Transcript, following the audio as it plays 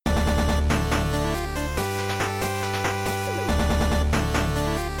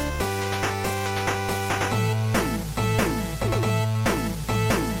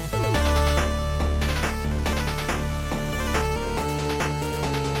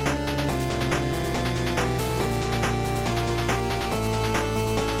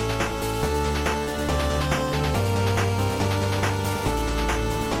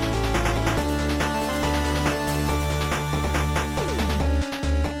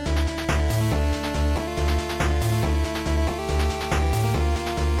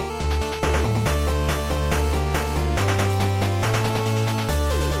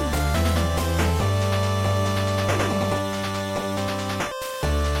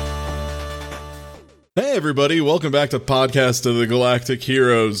Hey everybody, welcome back to Podcast of the Galactic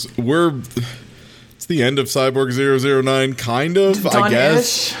Heroes. It's the end of Cyborg 009, kind of, I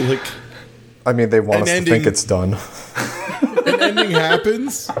guess. I mean, they want us to think it's done. An ending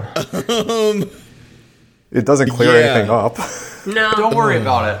happens. It doesn't clear anything up. No. Don't worry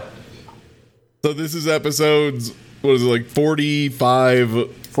about it. So this is episodes,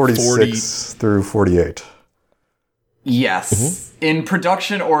 45? 46 through 48. Yes. Mm-hmm. In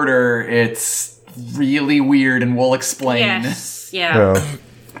production order, it's really weird, and we'll explain. Yes, yeah.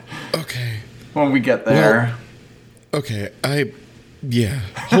 Okay. When we get there. Well, okay,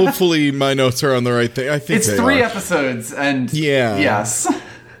 hopefully my notes are on the right thing. I think it's 3 episodes, and yes.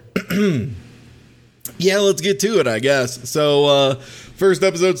 Yeah, let's get to it, I guess. So, first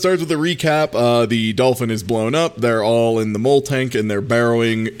episode starts with a recap. The dolphin is blown up. They're all in the mole tank, and they're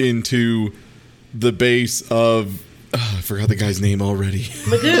burrowing into the base of... I forgot the guy's name already.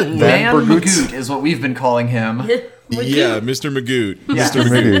 Magoo. Man Magoo is what we've been calling him. Yeah, Mr. Magoo. Yeah. Mr.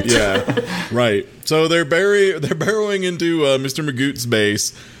 Magoo. Yeah, right. So they're burrowing into Mr. Magoot's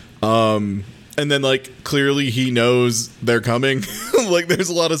base, and then clearly he knows they're coming. There's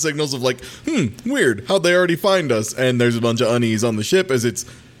a lot of signals of weird. How'd they already find us? And there's a bunch of unease on the ship as it's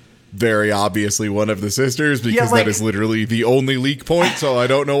very obviously one of the sisters, because that is literally the only leak point. So I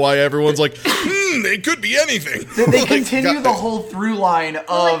don't know why everyone's it could be anything. They continue the whole through line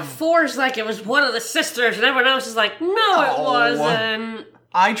of... Four's it was one of the sisters, and everyone else is no, it wasn't.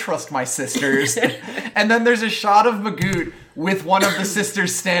 I trust my sisters. And then there's a shot of Magoot with one of the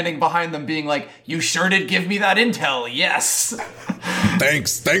sisters standing behind them being you sure did give me that intel, yes.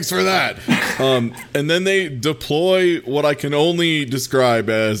 Thanks for that. And then they deploy what I can only describe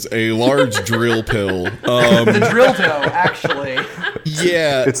as a large drill pill. The drill dough, actually.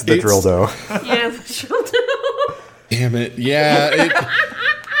 Yeah. It's the drill dough. Yeah, the drill dough. Damn it. Yeah,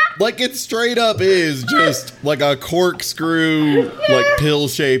 it straight up is just a corkscrew,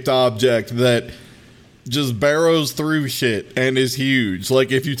 pill-shaped object that just barrows through shit and is huge.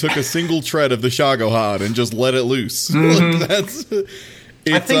 If you took a single tread of the Shagohod and just let it loose.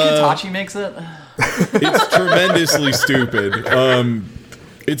 Mm-hmm. I think Hitachi makes it. It's tremendously stupid.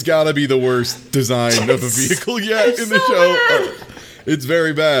 It's gotta be the worst design of a vehicle yet in the show. It's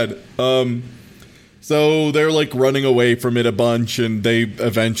very bad. So they're running away from it a bunch, and they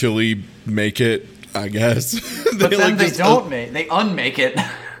eventually make it, I guess. But then they don't they unmake it.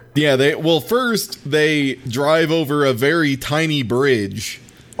 Yeah, first they drive over a very tiny bridge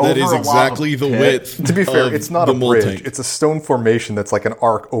that is exactly the width. To be fair, it's not a bridge. Tank. It's a stone formation that's an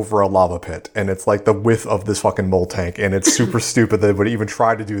arc over a lava pit, and it's the width of this fucking mole tank, and it's super stupid that they would even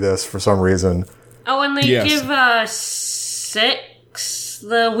try to do this for some reason. Oh, and they give Six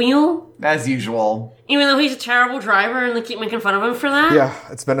the wheel? As usual. Even though he's a terrible driver and they keep making fun of him for that? Yeah,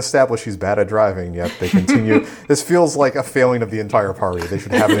 it's been established he's bad at driving, yet they continue. This feels like a failing of the entire party. They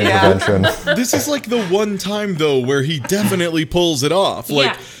should have an intervention. This is the one time, though, where he definitely pulls it off.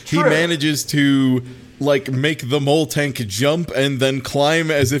 He manages to, make the mole tank jump and then climb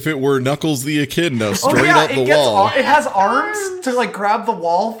as if it were Knuckles the Echidna straight up the wall. It has arms to, grab the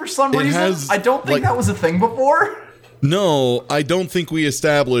wall for some reason. I don't think that was a thing before. No, I don't think we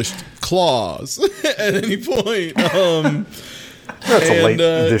established claws at any point. That's a late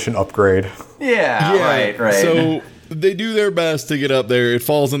edition upgrade. Yeah, right. So they do their best to get up there. It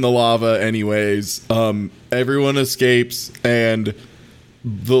falls in the lava anyways. Everyone escapes, and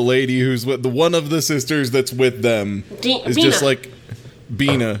the lady who's with one of the sisters that's with them is Bina. just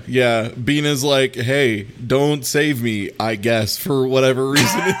Bina. Yeah, Bina's hey, don't save me, I guess, for whatever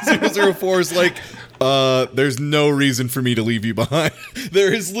reason. And 004 is there's no reason for me to leave you behind.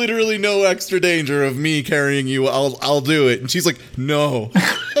 There is literally no extra danger of me carrying you. I'll do it. And she's no.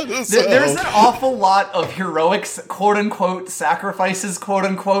 There's an awful lot of heroics, quote-unquote, sacrifices,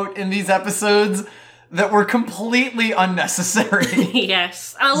 quote-unquote, in these episodes that were completely unnecessary.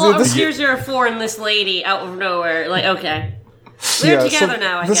 Yes. I love 004 and this lady out of nowhere. Okay. We're together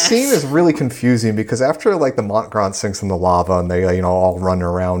now, I guess. The scene is really confusing because after the Montgrant sinks in the lava and they all run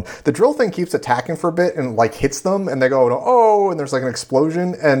around, the drill thing keeps attacking for a bit and hits them, and they go, oh, and there's an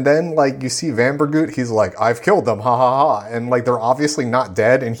explosion, and then you see Vanbergoot, he's I've killed them, ha ha ha, and they're obviously not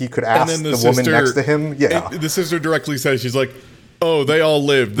dead, and he could ask the woman next to him. Yeah, the sister directly says, she's oh, they all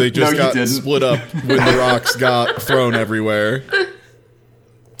lived, they just got split up when the rocks got thrown everywhere.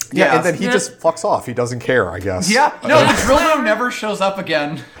 Yeah, and then he just fucks off. He doesn't care, I guess. Yeah, no, the drill dough never shows up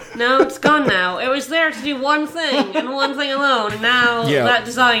again. No, it's gone now. It was there to do one thing, and one thing alone, and now that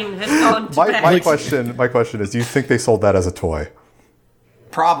design has gone to bed. My question is, do you think they sold that as a toy?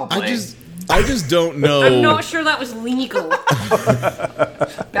 Probably. I just don't know. I'm not sure that was legal.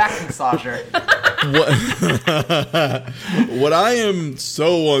 Back massager. What I am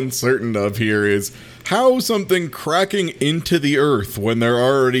so uncertain of here is how something cracking into the earth when they're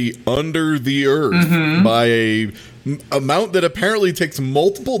already under the earth by a amount that apparently takes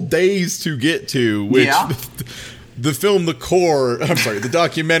multiple days to get to, which the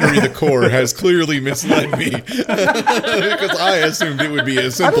documentary The Core has clearly misled me because I assumed it would be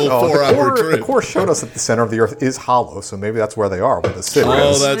a simple 4-hour trip. The Core showed us that the center of the earth is hollow, so maybe that's where they are, where the city is.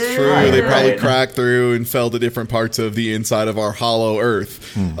 Oh, that's true. They probably cracked through and fell to different parts of the inside of our hollow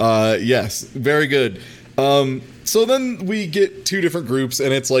earth. Yes, very good. So then we get two different groups,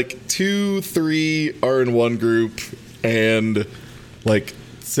 and it's like 2, 3 are in one group, and like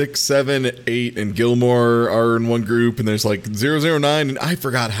 6, 7, 8, and Gilmore are in one group, and there's like 009, and I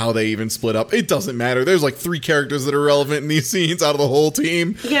forgot how they even split up. It doesn't matter. There's like 3 characters that are relevant in these scenes out of the whole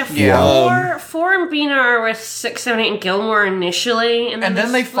team. Yeah, 4 and Bina are with 6, 7, 8, and Gilmore initially, and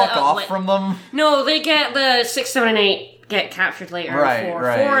then they fuck off from them. No, they get the 6, 7, and 8 get captured later. Right.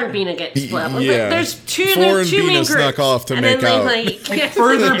 4 and Bina get split up. Yeah. There's 2 4 and Bina Bina snuck off to make out. It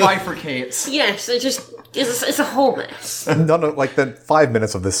further bifurcates. Yes, it's a whole mess. None of the 5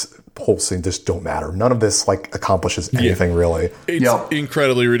 minutes of this whole scene just don't matter. None of this accomplishes anything really. It's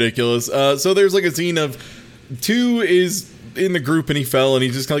incredibly ridiculous. So there's like a scene of 2 is in the group and he fell and he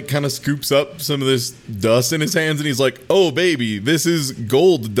just kind of scoops up some of this dust in his hands and he's like, "Oh baby, this is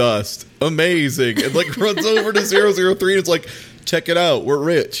gold dust. Amazing." And like runs over to 003 and it's like, "Check it out, we're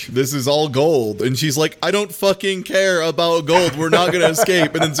rich. This is all gold." And she's like, "I don't fucking care about gold. We're not going to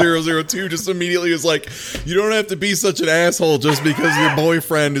escape." And then 002 just immediately is like, "You don't have to be such an asshole just because your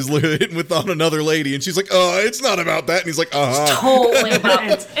boyfriend is hitting with on another lady." And she's like, "Oh, it's not about that." And he's like, It's totally about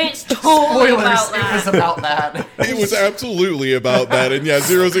it. It's totally about that. It was about that. It was absolutely about that. And yeah,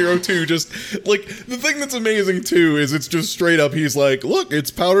 002 just, like, the thing that's amazing too is it's just straight up, he's like, "Look,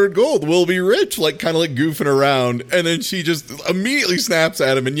 it's powdered gold. We'll be rich." Like, kind of like goofing around. And then she just immediately snaps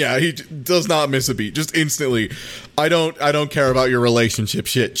at him, and yeah, he does not miss a beat. Just instantly, I don't care about your relationship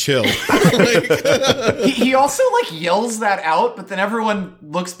shit. Chill. He also yells that out, but then everyone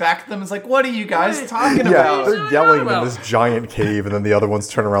looks back at them and is like, "What are you guys talking about?" They're yelling in this giant cave, and then the other ones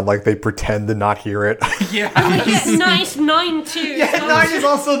turn around like they pretend to not hear it. Nice 9 too. Yeah, 9 is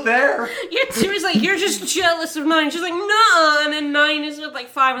also there. Yeah, 2 is like, "You're just jealous of 9." She's like, "Nah," and then 9 is with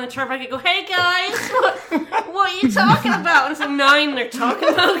 5 on the turnpike. I go, "Hey guys, what are you talking about?" And it's like, 9, they're talking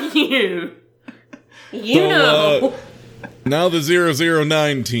about you. Now the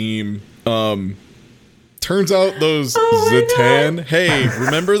 009 team, turns out those Zatan, hey,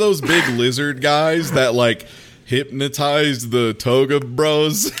 remember those big lizard guys that hypnotized the Toga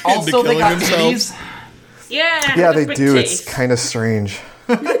bros into killing themselves? Yeah, they do. It's kind of strange.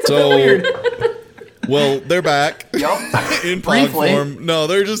 So, well, they're back. Yup. In frog form. No,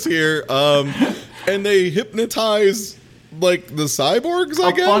 they're just here. And they hypnotize the cyborgs,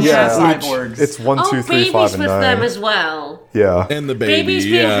 I guess? Bunch of cyborgs. It's 1, 2, 3, 5, and 9. with them as well. Yeah. And the baby. Baby's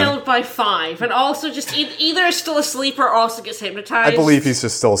being held by 5, and also just either is still asleep or also gets hypnotized. I believe he's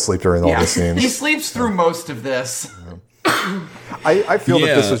just still asleep during all the scenes. He sleeps through most of this. I feel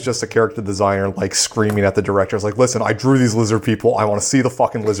that this was just a character designer screaming at the directors "Listen, I drew these lizard people. I want to see the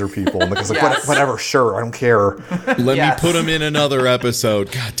fucking lizard people." And the guy's "Whatever, sure, I don't care." Let me put them in another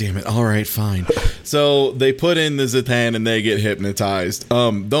episode. God damn it. All right, fine. So they put in the Zatan and they get hypnotized.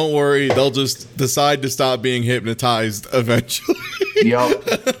 Don't worry, they'll just decide to stop being hypnotized eventually. Yup.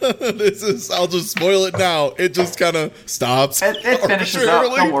 I'll just spoil it now. It just kind of stops. It finishes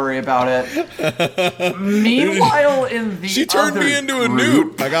up. Don't worry about it. Meanwhile, in the she turned me into a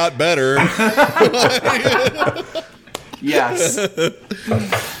newt. I got better. Yes.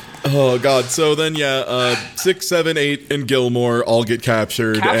 Oh god. So then 6, 7, 8 and Gilmore all get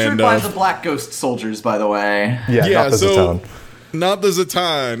captured by the Black Ghost soldiers, by the way. Not the Zatan. Not the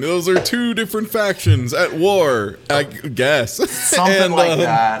Zatan. Those are 2 different factions at war, I guess. Something like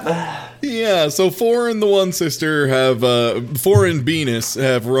that. Yeah, so 4 and the one sister have 4 and Venus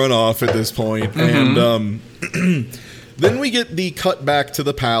have run off at this point, and then we get the cut back to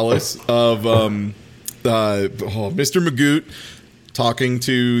the palace of Mr. Magoo talking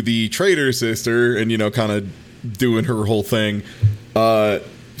to the traitor sister and kind of doing her whole thing.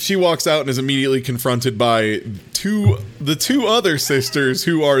 She walks out and is immediately confronted by the 2 other sisters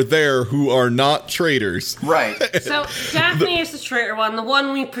who are there who are not traitors. Right. So Daphne is the traitor one, the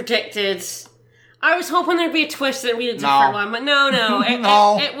one we predicted. I was hoping there'd be a twist and it'd be a different one, but no.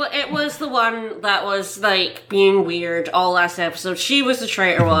 It was the one that was being weird all last episode. She was the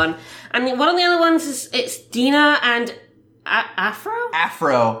traitor one, and one of the other ones it's Dina and Afro.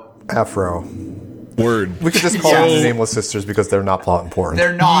 Afro. Word. We could just call them the Nameless Sisters because they're not plot important.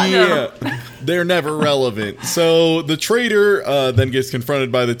 They're not. Yeah. they're never relevant. So the traitor then gets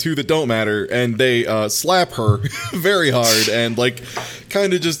confronted by the two that don't matter, and they slap her very hard and like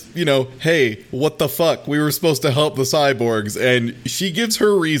kind of just, you know, hey, what the fuck? We were supposed to help the cyborgs. And she gives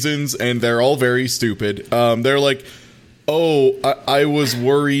her reasons, and they're all very stupid. They're like, oh, I was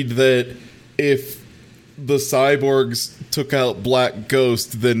worried that if the cyborgs took out Black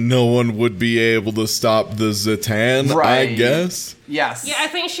Ghost, then no one would be able to stop the Zatann, I guess. Yes. Yeah, I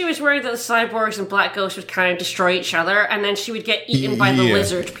think she was worried that the cyborgs and Black Ghost would kind of destroy each other, and then she would get eaten by the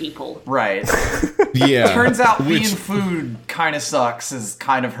lizard people. Right. Yeah. Turns out being food kind of sucks is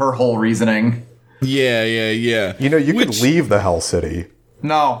kind of her whole reasoning. Yeah. You know, you could leave the Hell City.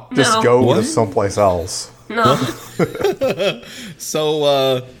 No. Just go to someplace else. No.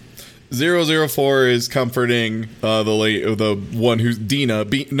 So, 004 is comforting the one who's Bina.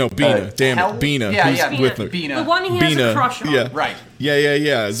 Bina. Bina. Yeah, who's with her. Bina. The one he has a crush on. Yeah. Right.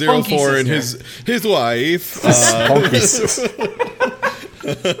 Yeah. 04 and his wife.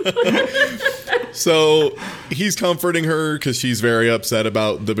 So he's comforting her because she's very upset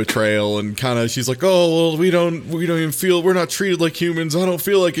about the betrayal, and kind of she's like, oh well, we don't even feel, we're not treated like humans, I don't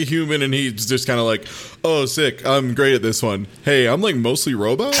feel like a human. And he's just kind of like, oh sick, I'm great at this one. Hey, I'm like mostly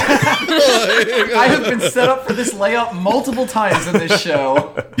robot. I have been set up for this layup multiple times in this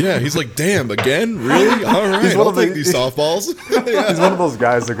show. Yeah, he's like, damn, again? Really? All right, I'll take these softballs. He's one of those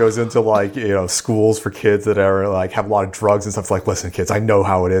guys that goes into like, you know, schools for kids that are like have a lot of drugs and stuff. Like, listen kids, I know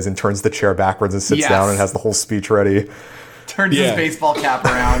how it is, and turns the chair backwards and sits down and has the whole speech ready. Turns his baseball cap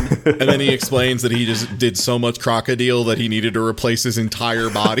around. And then he explains that he just did so much crocodile that he needed to replace his entire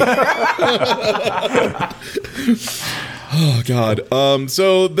body. Oh, God.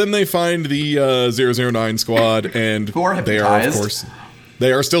 So then they find the 009 squad, and who are they are, of course,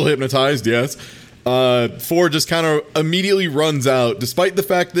 they are still hypnotized, yes. Ford just kind of immediately runs out, despite the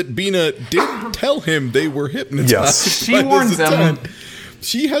fact that Bina didn't tell him they were hypnotized. Yes. She warns him.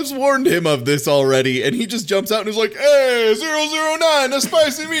 She has warned him of this already, and he just jumps out and is like, hey, 009, a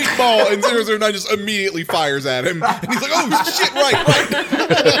spicy meatball! And 009 just immediately fires at him. And he's like, oh, shit, right.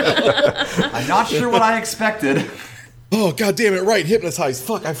 I'm not sure what I expected. Oh, God damn it, right, hypnotized.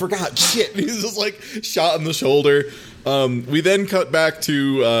 Fuck, I forgot. Shit. He's just like shot in the shoulder. We then cut back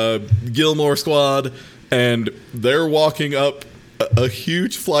to Gilmore Squad, and they're walking up a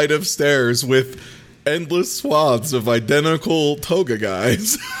huge flight of stairs with endless swaths of identical toga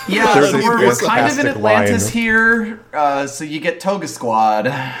guys. Yeah, so we're kind of in Atlantis here, so you get Toga Squad.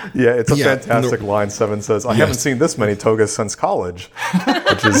 Yeah, it's a fantastic line. Seven says, I haven't seen this many togas since college,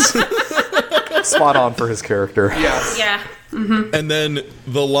 which is spot on for his character. Yes. Yeah. Mm-hmm. And then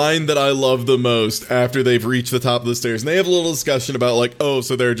the line that I love the most after they've reached the top of the stairs, and they have a little discussion about like, oh,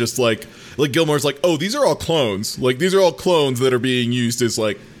 so they're just like Gilmore's like, oh, these are all clones. Like, these are all clones that are being used as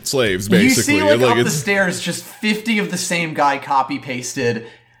like slaves, basically. You see like up the stairs just 50 of the same guy copy pasted,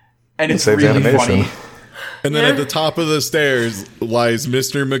 and it's really animation. Funny. And then at the top of the stairs lies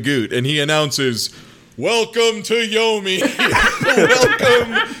Mr. Magoo, and he announces, welcome to Yomi.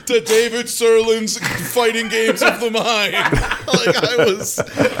 Welcome to David Serlin's Fighting Games of the Mind. Like, I was...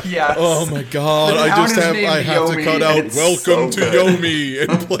 Yes. Oh my God. I have to cut out welcome to Yomi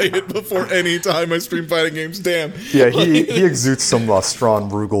and play it before any time I stream fighting games. Damn. Yeah, he exudes some strong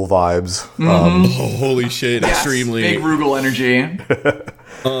Rugal vibes. Oh, holy shit. Yes, extremely. Big Rugal energy.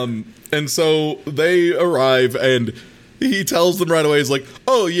 And so they arrive, and he tells them right away, he's like,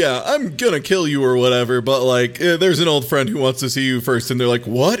 oh yeah, I'm gonna kill you or whatever, but like, there's an old friend who wants to see you first. And they're like,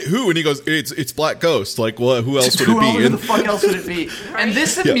 what? Who? And he goes, it's Black Ghost. Like, what? Who else would it be? Who the fuck else would it be? And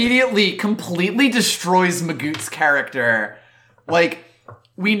this immediately completely destroys Magoot's character. Like,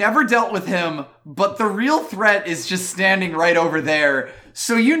 we never dealt with him, but the real threat is just standing right over there.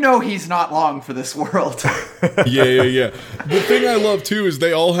 So you know he's not long for this world. Yeah. The thing I love too is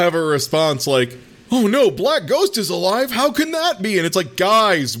they all have a response like, oh no, Black Ghost is alive? How can that be? And it's like,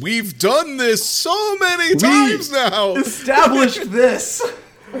 guys, we've done this so many times now. Established this.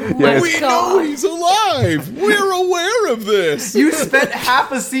 We know he's alive. We're aware of this. You spent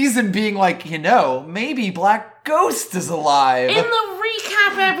half a season being like, maybe Black Ghost is alive. In the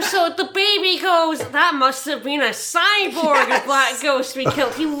recap episode, the baby goes, that must have been a cyborg if Black Ghost we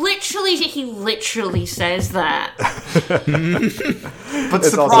killed. He literally says that. But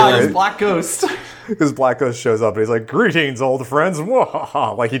surprise, Black Ghost. Because Black Ghost shows up and he's like, greetings, old friends.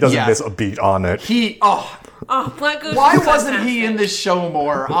 Like, he doesn't miss a beat on it. Black Ghost. Why wasn't he in this show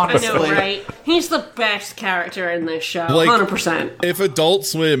more, honestly? I know, right? He's the best character in this show, like, 100%. If Adult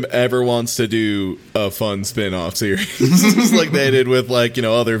Swim ever wants to do a fun spin-off series, like they did with, like,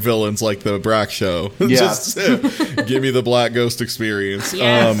 other villains like the Brack Show, just give me the Black Ghost experience.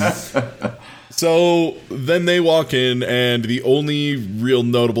 Yes. So then they walk in, and the only real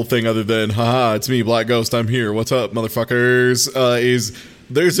notable thing other than, haha, it's me, Black Ghost, I'm here, what's up, motherfuckers, is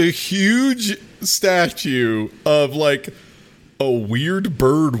there's a huge statue of, like, a weird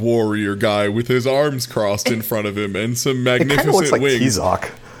bird warrior guy with his arms crossed in front of him and some magnificent it looks like wings.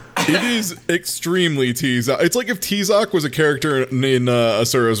 T-Zok. It is extremely T-Zok. It's like if T-Zok was a character in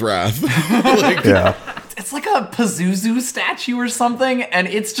Asura's Wrath. Like, yeah. It's like a Pazuzu statue or something, and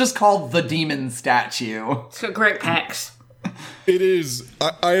it's just called the Demon Statue. It's got great pecs. It is.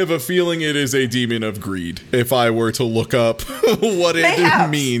 I have a feeling it is a demon of greed. If I were to look up what it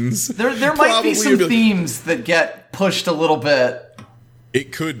means, there might be some themes that get pushed a little bit.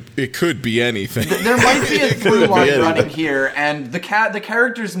 It could be anything. There might be a through line running here, and the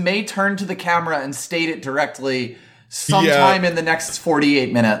characters may turn to the camera and state it directly sometime in the next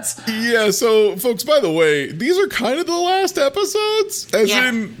 48 minutes. Yeah, so folks, by the way, these are kind of the last episodes, as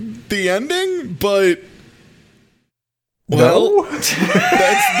in the ending, but well,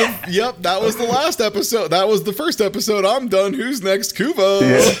 that was the last episode. That was the first episode. I'm done. Who's next? Kuvo.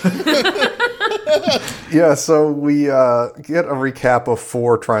 Yeah, so we get a recap of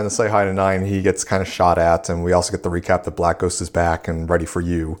 4 trying to say hi to 9. He gets kind of shot at, and we also get the recap that Black Ghost is back and ready for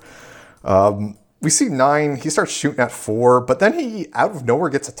you. We see 9, he starts shooting at 4, but then he, out of nowhere,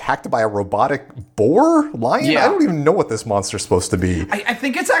 gets attacked by a robotic boar? Lion? Yeah. I don't even know what this monster's supposed to be. I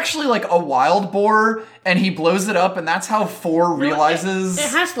think it's actually like a wild boar, and he blows it up, and that's how 4 realizes... It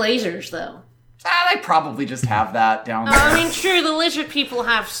has lasers, though. They probably just have that down there. I mean, true, the lizard people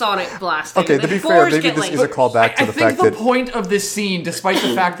have sonic blasting. Okay, to be fair, maybe this is a callback to the fact that... I think the point of this scene, despite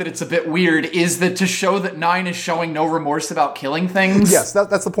the fact that it's a bit weird, is that to show that 9 is showing no remorse about killing things. Yes,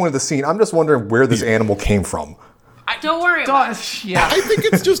 that's the point of the scene. I'm just wondering where this animal came from. Don't worry about it. Yeah. I think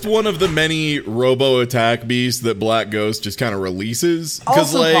it's just one of the many robo-attack beasts that Black Ghost just kind of releases.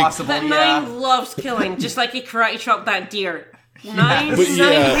 Also possible, that 9 loves killing, just like he karate chopped that deer. 9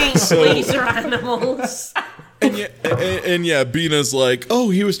 hates laser animals. And Bina's like,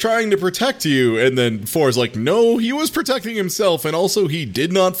 oh, he was trying to protect you. And then 4's like, no, he was protecting himself. And also, he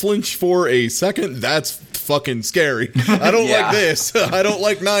did not flinch for a second. That's fucking scary. I don't like this. I don't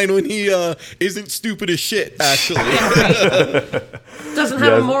like 9 when he isn't stupid as shit, actually. Doesn't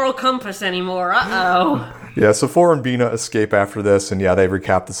have a moral compass anymore. Uh-oh. Yeah, so 4 and Bina escape after this. And they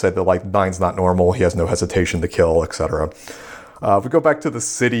recap to say that, like, 9's not normal. He has no hesitation to kill, etc. We go back to the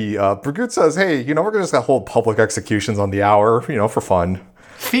city. Bragoot says, hey, we're going to just hold public executions on the hour, for fun.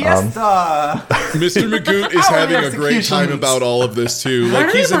 Fiesta! Mr. Magoo is having a great time about all of this, too. Like,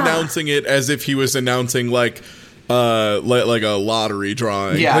 he's announcing it as if he was announcing, like a lottery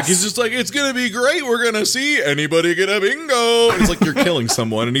drawing. Yes. Like, he's just like, it's going to be great. We're going to see anybody get a bingo. And it's like, you're killing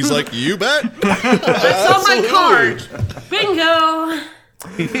someone. And he's like, you bet. It's on my card. Bingo.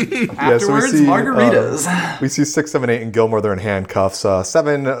 Afterwards, margaritas. We see 6, 7, 8 and Gilmore. They're in handcuffs.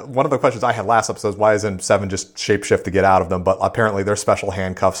 7, one of the questions I had last episode is why isn't 7 just shapeshift to get out of them? But apparently they're special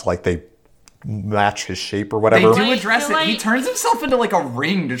handcuffs, like they match his shape or whatever. They do address it. He turns himself into like a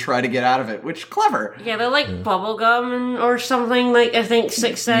ring to try to get out of it, which clever. Yeah, they're like bubblegum or something, like I think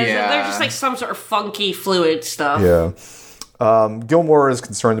 6 says. Yeah. They're just like some sort of funky fluid stuff. Yeah. Gilmore is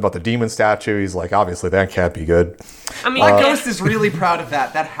concerned about the demon statue. He's like, obviously, that can't be good. I mean, Ghost is really proud of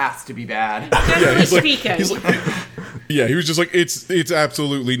that. That has to be bad. Generally speaking. He was just like, it's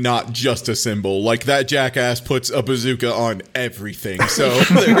absolutely not just a symbol. Like, that jackass puts a bazooka on everything. So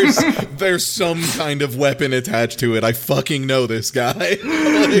there's some kind of weapon attached to it. I fucking know this guy.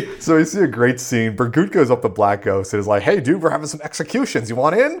 So we see a great scene. Bragoot goes up to Black Ghost and is like, hey, dude, we're having some executions. You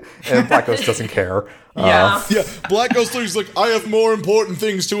want in? And Black Ghost doesn't care. Yeah. Black Ghost is like, I have more important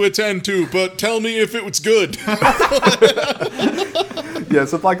things to attend to, but tell me if it was good. Yeah,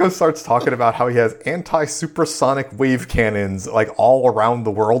 so Black Ghost starts talking about how he has anti-supersonic wave cannons, like, all around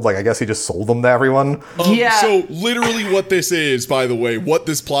the world. Like, I guess he just sold them to everyone. So, literally what this is, by the way, what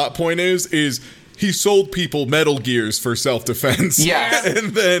this plot point is he sold people Metal Gears for self-defense. Yes.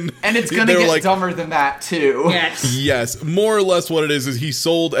 And it's gonna get dumber than that, too. Yes. More or less what it is he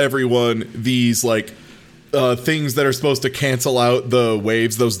sold everyone these, like, things that are supposed to cancel out the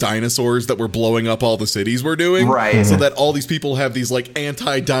waves, those dinosaurs that were blowing up all the cities we're doing. Right. So that all these people have these, like,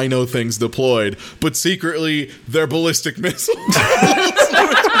 anti-dino things deployed, but secretly they're ballistic missiles.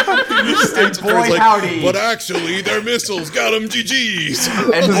 And boy, howdy. But actually, they're missiles. Got them,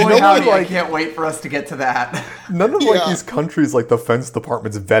 GGs. And boy, howdy, I can't wait for us to get to that. None of, like, these countries, like, defense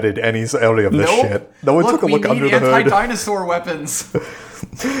departments vetted any of this shit. No one took a look under the hood. Anti-dinosaur weapons.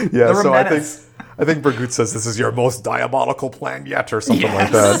 Yeah, so I think Bragoot says this is your most diabolical plan yet, or something like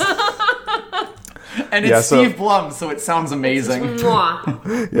that. And it's Steve Blum, so it sounds amazing.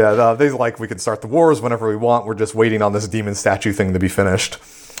 Yeah, they we can start the wars whenever we want. We're just waiting on this demon statue thing to be finished.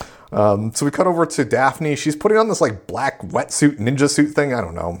 So we cut over to Daphne. She's putting on this black wetsuit, ninja suit thing. I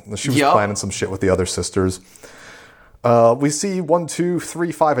don't know. She was planning some shit with the other sisters. We see 1, 2,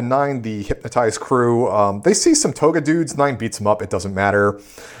 3, 5, and 9, the hypnotized crew. They see some toga dudes. 9 beats them up. It doesn't matter.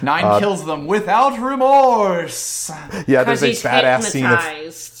 9 kills them without remorse. Yeah, there's a badass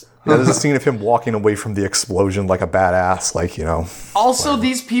scene there's a scene of him walking away from the explosion like a badass, Also,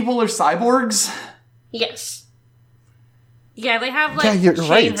 these people are cyborgs? Yes. Yeah, they have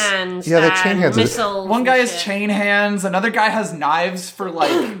chain hands. Yeah, they're chain hands. Missiles. One guy has chain hands. Another guy has knives for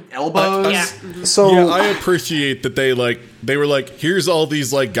elbows. So I appreciate that they were here's all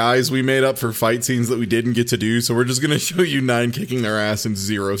these guys we made up for fight scenes that we didn't get to do. So we're just gonna show you 9 kicking their ass in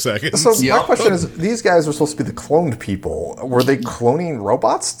 0 seconds. So my question is, these guys are supposed to be the cloned people. Were they cloning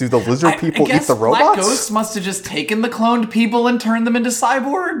robots? Do the lizard people eat the robots? Black Ghost must have just taken the cloned people and turned them into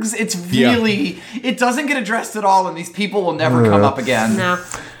cyborgs. It's really it doesn't get addressed at all, and these people will never come up again. No.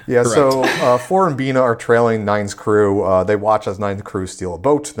 Yeah, correct. So 4 and Bina are trailing 9's crew. They watch as 9's crew steal a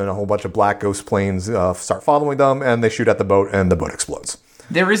boat. Then a whole bunch of Black Ghost planes start following them, and they shoot at the boat, and the boat explodes.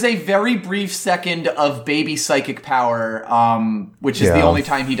 There is a very brief second of baby psychic power, which is the only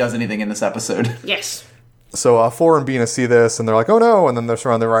time he does anything in this episode. Yes. So 4 and Bina see this, and they're like, oh no, and then they're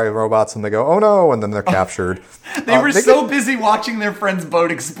surrounded by robots, and they go, oh no, and then they're captured. They were so busy watching their friend's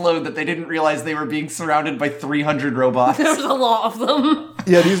boat explode that they didn't realize they were being surrounded by 300 robots. There was a lot of them.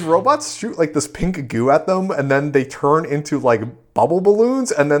 Yeah, these robots shoot this pink goo at them, and then they turn into bubble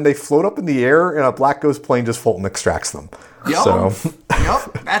balloons, and then they float up in the air, and a Black Ghost plane just Fulton extracts them. Yep.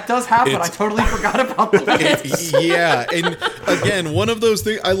 Yep, that does happen. I totally forgot about that. Yeah, and again, one of those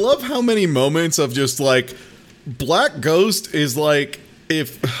things. I love how many moments of just Black Ghost is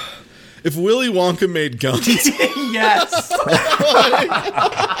if Willy Wonka made guns. Yes.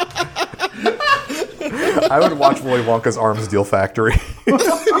 I would watch Willy Wonka's Arms Deal Factory. Yeah,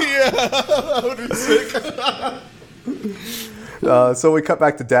 that would be sick. So we cut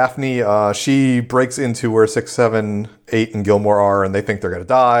back to Daphne. She breaks into where 6, 7, 8, and Gilmore are, and they think they're going to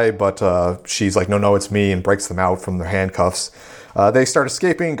die, but she's like, no, it's me, and breaks them out from their handcuffs. They start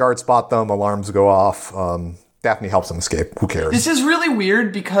escaping, guards spot them, alarms go off. Daphne helps them escape. Who cares? This is really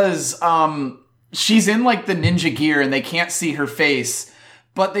weird because she's in the ninja gear, and they can't see her face,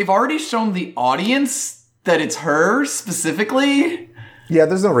 but they've already shown the audience that it's her specifically. Yeah,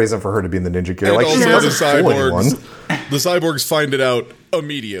 there's no reason for her to be in the ninja gear. And she doesn't fool anyone. The cyborgs find it out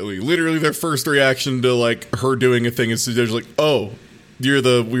immediately. Literally, their first reaction to her doing a thing is they're just oh,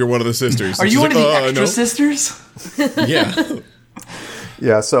 you're one of the sisters. Are you one of the extra sisters? Yeah.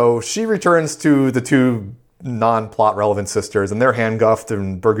 Yeah. So she returns to the 2 non-plot relevant sisters, and they're handcuffed,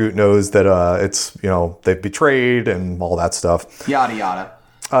 and Burgoot knows that it's they've betrayed and all that stuff. Yada yada.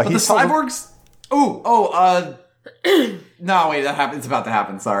 But the cyborgs. No, wait, it's about to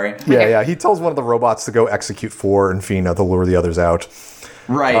happen, sorry. Yeah. He tells one of the robots to go execute 4 and Fina to lure the others out.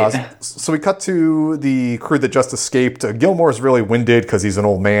 Right. So we cut to the crew that just escaped. Gilmore's really winded because he's an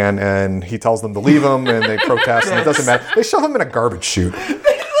old man, and he tells them to leave him, and they protest, and it doesn't matter. They shove him in a garbage chute. They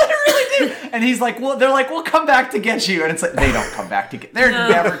literally do. And he's like, we'll come back to get you. And it's they don't come back to get, they're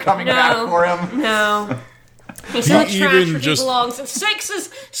never coming back for him. No. He's in the trash where he belongs. And Six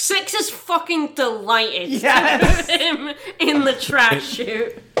is fucking delighted to have him in the trash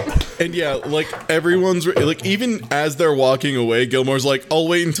chute. And yeah, everyone's even as they're walking away, Gilmore's like, I'll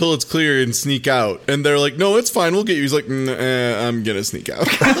wait until it's clear and sneak out. And they're like, no, it's fine, we'll get you. He's like, I'm gonna sneak out.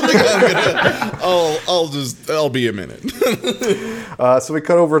 I'll be a minute. So we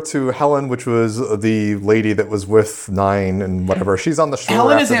cut over to Helen, which was the lady that was with 9 and whatever. She's on the shore.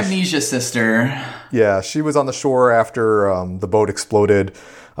 Helen is Amnesia's sister. Yeah, she was on the shore after the boat exploded.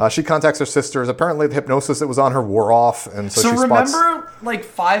 She contacts her sisters. Apparently the hypnosis that was on her wore off, and so she spots... remember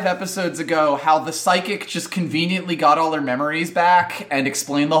 5 episodes ago how the psychic just conveniently got all her memories back and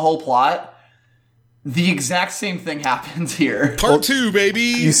explained the whole plot? The exact same thing happens here. Part 2, baby!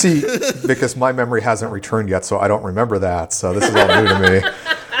 You see, because my memory hasn't returned yet, so I don't remember that, so this is all new to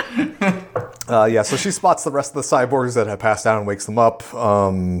me. So she spots the rest of the cyborgs that have passed out and wakes them up.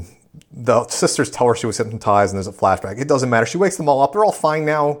 The sisters tell her she was hypnotized, and there's a flashback. It doesn't matter. She wakes them all up. They're all fine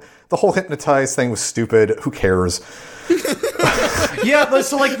now. The whole hypnotized thing was stupid. Who cares? Yeah, but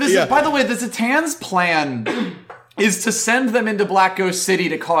so this. By the way, the Zatan's plan is to send them into Black Ghost City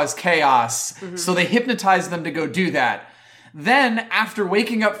to cause chaos. Mm-hmm. So they hypnotize them to go do that. Then, after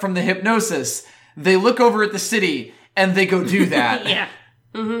waking up from the hypnosis, they look over at the city and they go do that. Yeah.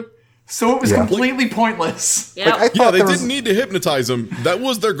 Mm-hmm. So it was completely pointless. Yeah. Like, They didn't need to hypnotize him. That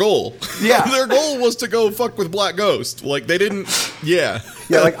was their goal. Yeah. Their goal was to go fuck with Black Ghost. Like, they didn't... Yeah.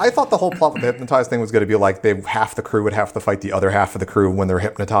 Yeah, like, I thought the whole plot with the hypnotized thing was going to be like half the crew would have to fight the other half of the crew when they're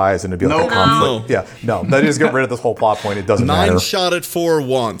hypnotized, and it'd be like a conflict. No. Yeah, no, they just get rid of this whole plot point. It doesn't matter. 9 shot at 4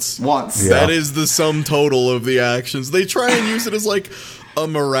 once. Once. Yeah. That is the sum total of the actions. They try and use it as like a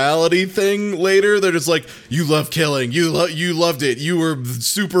morality thing later. They're just like, you love killing. You loved it. You were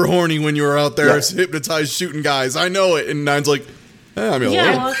super horny when you were out there hypnotized shooting guys. I know it. And 9's like, I mean,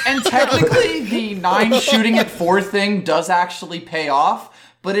 And technically, the 9 shooting at 4 thing does actually pay off,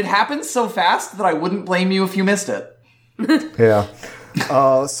 but it happens so fast that I wouldn't blame you if you missed it. Yeah.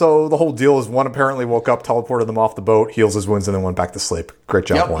 So the whole deal is one apparently woke up, teleported them off the boat, heals his wounds, and then went back to sleep. Great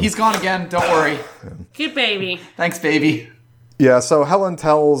job, one. He's gone again. Don't worry. Cute baby. Thanks, baby. Yeah, so Helen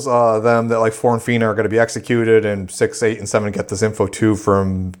tells them that like 4 and Fina are going to be executed, and 6, 8, and 7 get this info too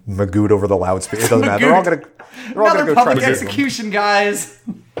from Magoo over the loudspeaker. It doesn't matter. They're all going to Another go try public to execution, guys.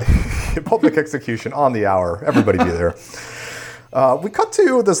 public execution on the hour. Everybody be there. We cut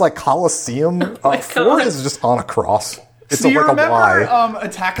to this like Coliseum. 4 is just on a cross. It's Do you like a remember Y.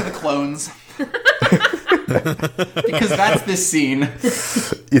 Attack of the Clones? Because that's this scene.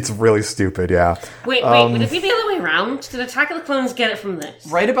 It's really stupid, yeah. Wait, would it be the other way around? Did Attack of the Clones get it from this?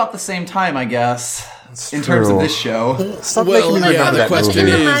 Right about the same time, I guess. In terms of this show. Stop making me remember the that question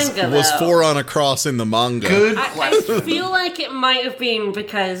movie. is, Manga, was though. 4 on a cross in the manga? Good I question. feel like it might have been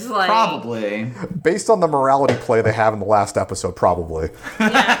because, like... Probably. Based on the morality play they have in the last episode, probably.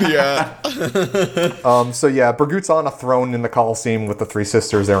 Yeah. So yeah, Bergut's on a throne in the Coliseum with the 3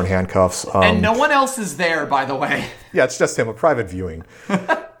 sisters there in handcuffs. And no one else is there, by the way, Yeah, it's just him, a private viewing.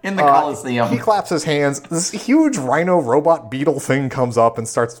 in the Coliseum. He claps his hands. This huge rhino robot beetle thing comes up and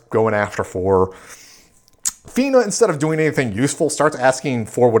starts going after 4. Fina, instead of doing anything useful, starts asking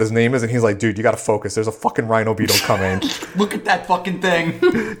 4 what his name is, and he's like, dude, you gotta focus. There's a fucking rhino beetle coming. Look at that fucking thing.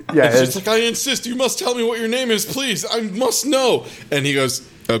 Yeah, It's just like, I insist, you must tell me what your name is, please. I must know. And he goes,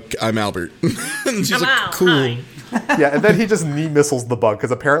 okay, I'm Albert. And she's I'm like, out. cool. Hi. yeah, and then he just knee missiles the bug,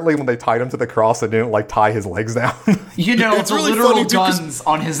 because apparently when they tied him to the cross, they didn't, like, tie his legs down. You know, It's the really literal funny, too, 'cause- guns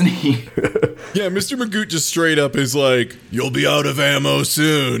on his knee. Yeah, Mr. Magoo just straight up is like, you'll be out of ammo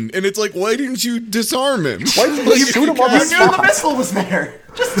soon. And it's like, why didn't you disarm him? Why didn't you shoot him on the You knew the spot? missile was there.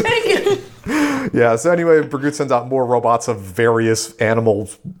 Just take it. Yeah, so anyway, Bergut sends out more robots of various animal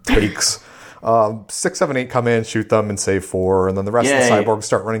takes. 6, 7, 8 come in, shoot them, and save 4. And then the rest of the Yay. cyborgs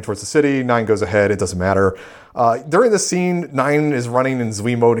start running towards the city. 9 goes ahead. It doesn't matter. During the scene, 9 is running in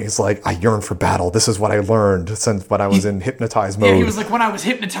Zui mode. And he's like, I yearn for battle. This is what I learned since when I was in hypnotized mode. Yeah, he was like, when I was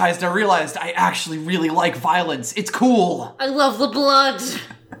hypnotized, I realized I actually really like violence. It's cool. I love the blood.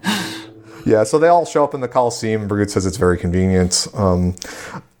 Yeah, so they all show up in the Coliseum. Bergut says it's very convenient.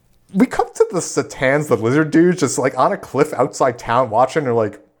 We come to the Satans, the lizard dudes, just like on a cliff outside town watching. They're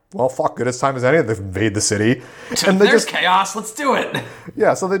like, well, fuck, good as time as any. They invade the city. And they There's just, chaos. Let's do it.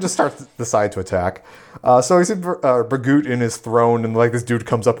 yeah, so they just decide to attack. So we see Bergut in his throne, and like this dude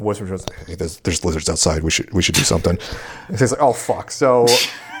comes up and whispers, hey, there's lizards outside. We should do something. And he's like, oh, fuck. So...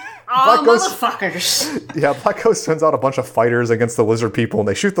 Oh, Black Ghost- motherfuckers. Yeah, Black Ghost sends out a bunch of fighters against the lizard people, and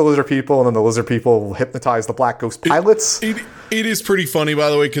they shoot the lizard people, and then the lizard people hypnotize the Black Ghost pilots. It is pretty funny, by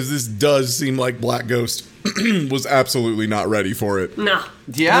the way, because this does seem like Black Ghost was absolutely not ready for it. No.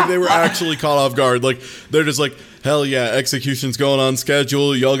 Yeah. Like, they were actually caught off guard. Like, they're just like, hell yeah, execution's going on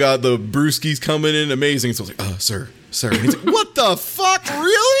schedule. Y'all got the brewskis coming in. Amazing. So I was like, sir. And he's like, what the fuck?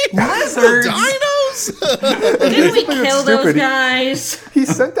 Really? Lizards? The dinos? Didn't we Something that's kill those stupid. guys? He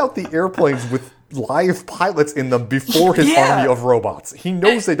sent out the airplanes with live pilots in them before his Yeah. army of robots. He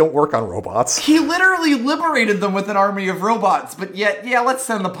knows they don't work on robots. He literally liberated them with an army of robots, but yet, yeah, let's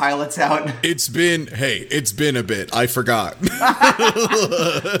send the pilots out. It's been a bit. I forgot.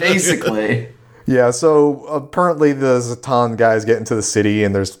 Basically. Yeah, so apparently the Zatan guys get into the city,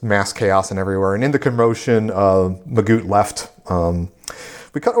 and there's mass chaos and everywhere. And in the commotion, Magoo left.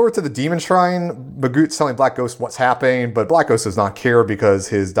 We cut over to the Demon Shrine. Magut's telling Black Ghost what's happening, but Black Ghost does not care because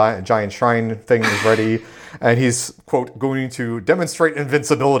his giant shrine thing is ready. And he's, quote, going to demonstrate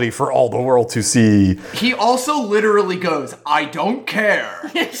invincibility for all the world to see. He also literally goes, I don't care.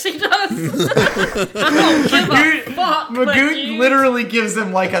 Yes, he does. I don't give a fuck. but Magoo you- literally gives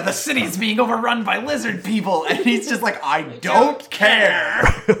him like the city's being overrun by lizard people, and he's just like, I don't care.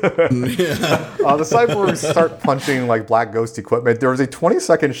 The cyborgs start punching like Black Ghost equipment. There was a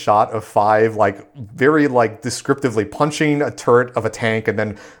 20-second shot of 5 like very like descriptively punching a turret of a tank and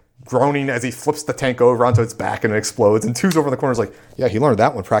then groaning as he flips the tank over onto its back and it explodes. And 2's over in the corner is like, yeah, he learned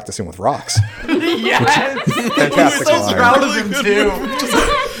that one practicing with rocks. Yes. Fantastic so line. proud of him too.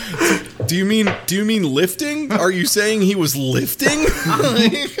 Do you mean lifting? Are you saying he was lifting?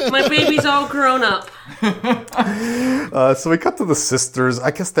 My baby's all grown up. So we cut to the sisters.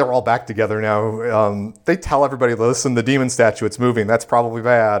 I guess they're all back together now. They tell everybody, listen, the demon statue, it's moving. That's probably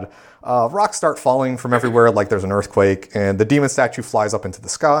bad. Rocks start falling from everywhere like there's an earthquake, and the demon statue flies up into the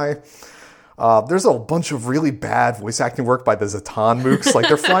sky. There's a bunch of really bad voice acting work by the Zatan mooks. Like,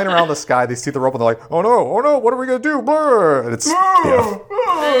 they're flying around the sky, they see the rope, and they're like, oh no, what are we going to do? Blur! And it's, And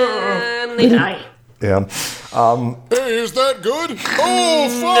they die. yeah. Hey, is that good? Oh,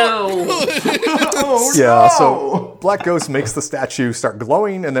 fuck! Oh, Yeah, no! so Black Ghost makes the statue start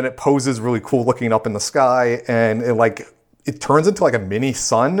glowing, and then it poses really cool looking up in the sky, and it turns into like a mini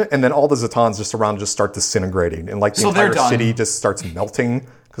sun, and then all the Zatans just around just start disintegrating, and like the entire city just starts melting,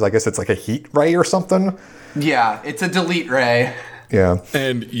 because I guess it's like a heat ray or something. Yeah, it's a delete ray. Yeah.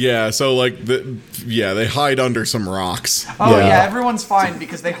 And so like they hide under some rocks. Oh Yeah. yeah, everyone's fine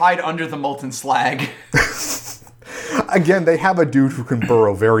because they hide under the molten slag. Again, they have a dude who can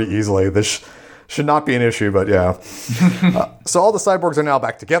burrow very easily. This should not be an issue, but yeah. So all the cyborgs are now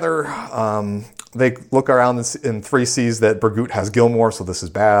back together. They look around and 3 sees that Bergut has Gilmore, so this is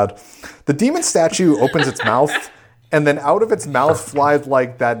bad. The demon statue opens its mouth, and then out of its mouth flies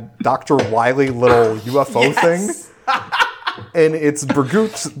like that Dr. Wily little UFO thing. And it's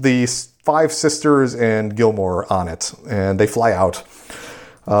Bergut, the 5 sisters, and Gilmore on it. And they fly out.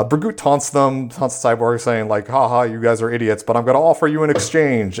 Bergut taunts the cyborg, saying like, haha, you guys are idiots, but I'm going to offer you an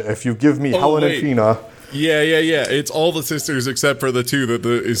exchange if you give me Helen and Fina. Yeah. It's all the sisters except for the 2 that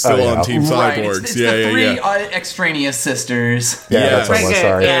is still on Team Right, Cyborgs. it's the 3 extraneous sisters. Yeah, that's what it was,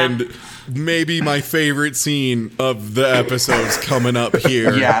 sorry. Yeah. And maybe my favorite scene of the episode's coming up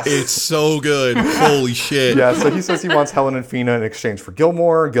here. Yes. It's so good. Holy shit. Yeah, so he says he wants Helen and Fina in exchange for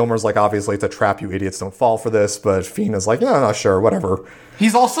Gilmore. Gilmore's like, obviously, it's a trap. You idiots don't fall for this. But Fina's like, yeah, not sure, whatever.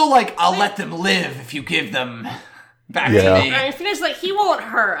 He's also like, I'll let them live if you give them back to me. And Fina's like, he won't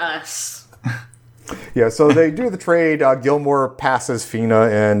hurt us. Yeah, so they do the trade. Gilmore passes Fina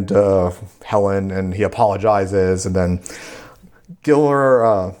and Helen, and he apologizes. And then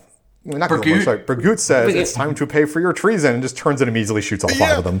Bergut says, it's time to pay for your treason, and just turns and immediately shoots all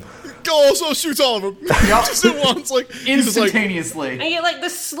 5 of them. Also shoots all of them. Just at once, like Instantaneously. And you get like the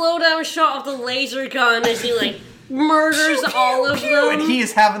slow down shot of the laser gun as he like murders all of them. And he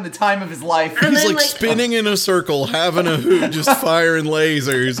is having the time of his life. And He's then, like spinning in a circle, having a hoot, just firing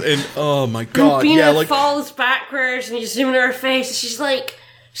lasers, and oh my god, Fina yeah, like falls backwards, and you zoom in her face, and she's like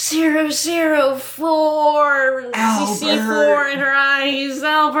 004. You see 4 in her eyes,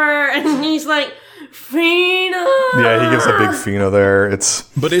 Albert, and he's like, Fina. Yeah, he gives a big Fina there.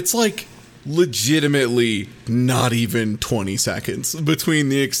 but it's like legitimately not even 20 seconds between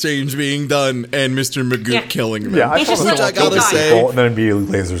the exchange being done and Mr. Magoo killing them. Yeah, I He's thought just it was like, I gotta people, say, and then immediately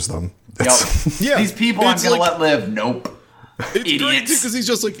lasers them. Yep. yeah, These people I'm it's gonna like- let live. Nope. It's great Idiots. because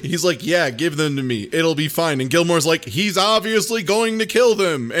he's like, yeah, give them to me. It'll be fine. And Gilmore's like, he's obviously going to kill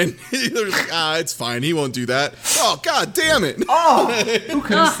them. And they're like, it's fine. He won't do that. Oh, god damn it. Oh, who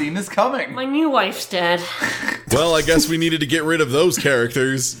could have seen this coming? My new wife's dead. Well, I guess we needed to get rid of those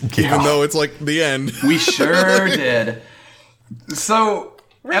characters, even though it's like the end. We sure did. So,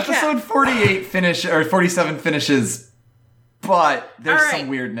 episode 48 47 finishes, but there's some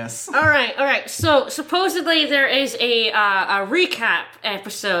weirdness. All right. So supposedly there is a recap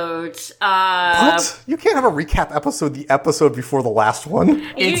episode. What? You can't have a recap episode the episode before the last one.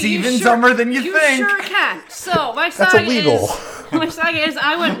 It's even dumber than you think. You sure can. So my That's saga illegal. my saga is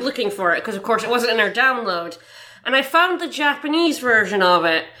I went looking for it because of course it wasn't in our download, and I found the Japanese version of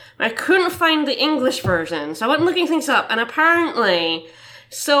it. I couldn't find the English version, so I went looking things up, and apparently,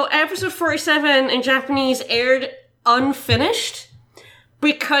 so episode 47 in Japanese aired unfinished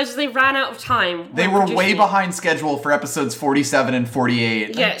because they ran out of time. They were way behind schedule for episodes 47 and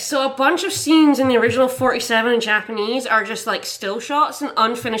 48. Yeah, so a bunch of scenes in the original 47 in Japanese are just like still shots and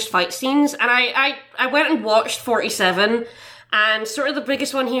unfinished fight scenes. And I went and watched 47, and sort of the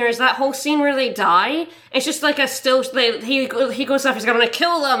biggest one here is that whole scene where they die. It's just like a still, he goes up, he's going to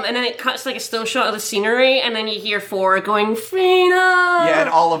kill them, and then it cuts like a still shot of the scenery, and then you hear 4 going, Fina! Yeah, and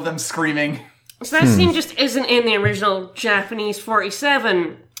all of them screaming. So that scene just isn't in the original Japanese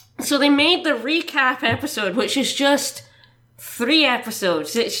 47. So they made the recap episode, which is just 3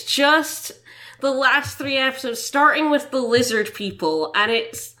 episodes. It's just the last 3 episodes, starting with the lizard people, and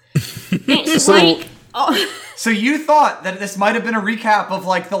it's like... Oh. So you thought that this might have been a recap of,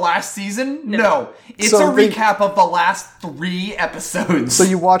 like, the last season? No. It's So a they- recap of the last 3 episodes. So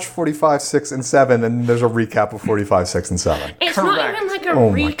you watch 45, 6, and 7, and there's a recap of 45, 6, and 7. It's Correct. not even like a Oh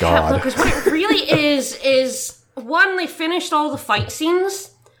my recap, God. because what it really is one, they finished all the fight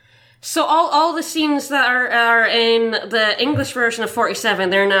scenes, So all the scenes that are in the English version of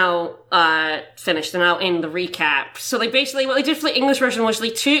 47, they're now finished. They're now in the recap. So they basically, what they did for the English version was they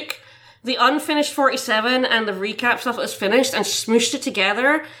took the unfinished 47 and the recap stuff that was finished and smooshed it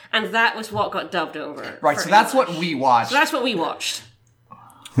together, and that was what got dubbed over. Right, so that's what we watched. So that's what we watched.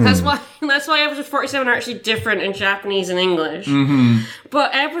 That's why episode 47 are actually different in Japanese and English. Mm-hmm.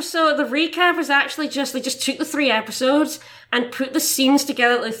 But the recap is actually they just took the 3 episodes and put the scenes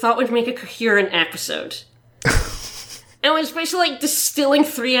together that they thought would make a coherent episode. And it was basically like distilling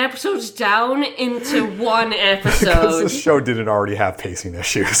 3 episodes down into one episode. Because the show didn't already have pacing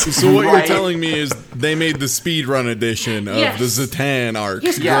issues. So what you're telling me is they made the speedrun edition of the Zatan arc.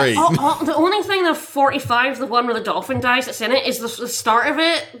 Yes. Great. The only thing of 45, the one where the dolphin dies that's in it, is the start of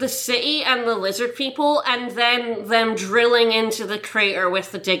it, the city and the lizard people, and then them drilling into the crater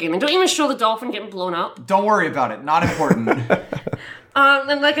with the digging. They don't even show the dolphin getting blown up. Don't worry about it. Not important.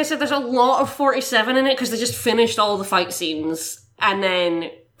 And like I said, there's a lot of 47 in it because they just finished all the fight scenes and then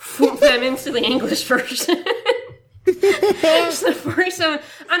put them into the English version. So 47.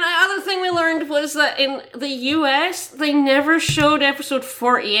 And the other thing we learned was that in the US, they never showed episode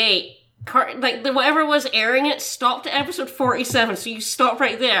 48. Whatever was airing it stopped at episode 47, so you stop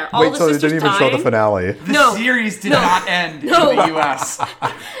right there. Wait, so they didn't even show the finale? The series did not end in the US.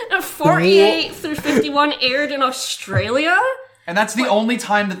 48 through 51 aired in Australia. And that's the only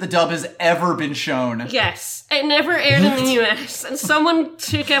time that the dub has ever been shown. Yes. It never aired in the US. And someone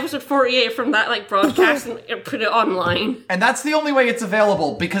took episode 48 from that broadcast and put it online. And that's the only way it's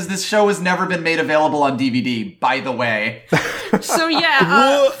available, because this show has never been made available on DVD, by the way. So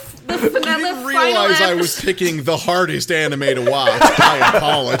yeah, I didn't realize I was picking the hardest anime to watch. I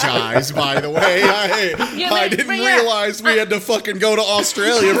apologize, by the way. I didn't realize we had to fucking go to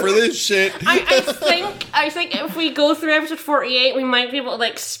Australia for this shit. I think if we go through episode 48, we might be able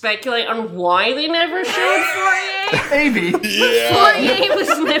to speculate on why they never showed 48. Maybe. Yeah. 48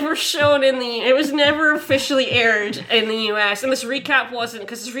 was never shown it was never officially aired in the US, and this recap wasn't,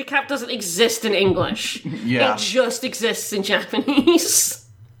 because this recap doesn't exist in English. Yeah. It just exists in Japanese.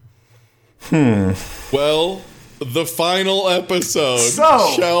 Well, the final episode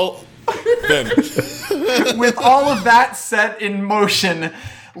shall finish. With all of that set in motion,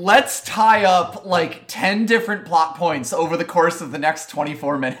 let's tie up 10 different plot points over the course of the next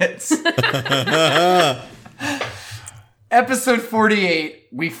 24 minutes. Episode 48,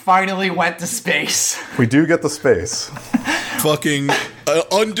 we finally went to space. We do get the space. Fucking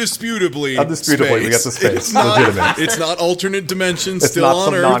undisputably space. We get the space. Legitimate. It's not alternate dimensions still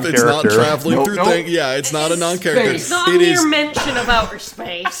on Earth. It's not traveling through things. Yeah, it's not a non-character. It's not a mere mention of outer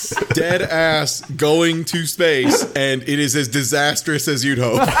space. Dead ass going to space, and it is as disastrous as you'd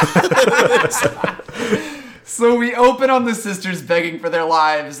hope. So we open on the sisters begging for their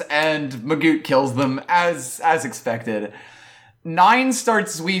lives, and Magoot kills them, as expected. 9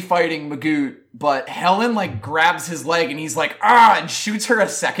 starts fighting Magoot, but Helen, grabs his leg, and he's like, and shoots her a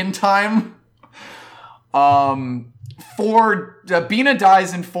second time. Bina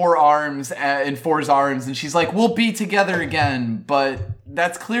dies in Four's arms, and she's like, we'll be together again, but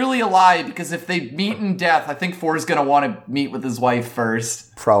that's clearly a lie, because if they meet in death, I think Four's gonna want to meet with his wife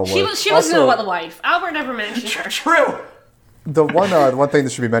first. Probably. She doesn't know about the wife. Albert never mentioned her. True! The one thing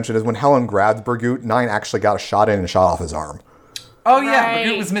that should be mentioned is when Helen grabbed Magoot, 9 actually got a shot in and shot off his arm. Oh yeah,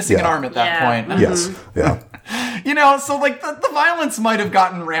 Magoot was missing an arm at that point. Mm-hmm. Yes, yeah. So the violence might have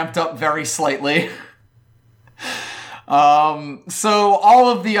gotten ramped up very slightly. So all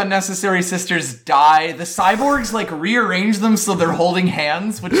of the unnecessary sisters die. The cyborgs rearrange them so they're holding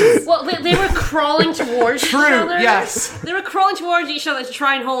hands, which is they were crawling towards each other. Yes. They were crawling towards each other to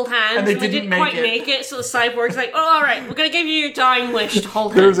try and hold hands, and they didn't quite make it. So the cyborg's like, "Oh, all right, we're gonna give you your dying wish to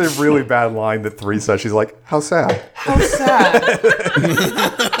hold hands." There's a really bad line that 3 says. She's like, "How sad." How sad.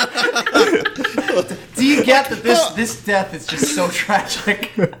 Do you get that this death is just so tragic?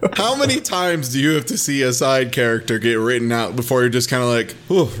 How many times do you have to see a side character get written out before you're just kind of like,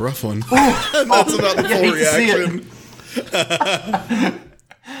 "Oh, rough one"? And that's about the full reaction.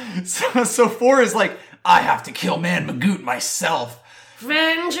 So 4 is like, I have to kill Man Magoot myself.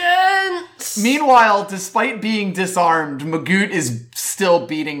 Vengeance! Meanwhile, despite being disarmed, Magoot is still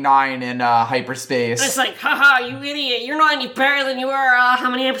beating 9 in hyperspace. It's like, haha, you idiot. You're not any better than you were,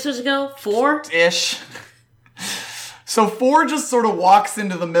 how many episodes ago? 4-ish. So 4 just sort of walks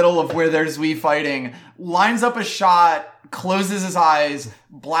into the middle of where there's fighting, lines up a shot, closes his eyes,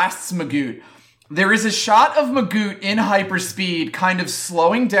 blasts Magoot. There is a shot of Magoot in hyperspeed, kind of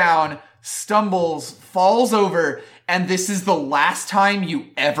slowing down, stumbles, falls over, and this is the last time you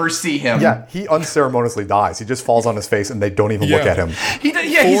ever see him. Yeah, he unceremoniously dies. He just falls on his face, and they don't even look at him. He's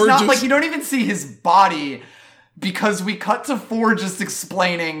not like, you don't even see his body, because we cut to 4 just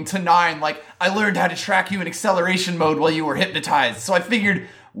explaining to 9, like, I learned how to track you in acceleration mode while you were hypnotized, so I figured,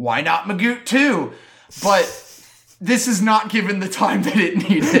 why not Magoot too? But this is not given the time that it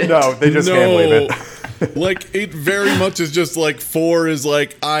needed. No, they just hand wave it. Like, it very much is just like 4 is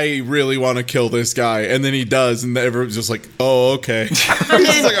like, I really want to kill this guy, and then he does, and everyone's just like, oh, okay.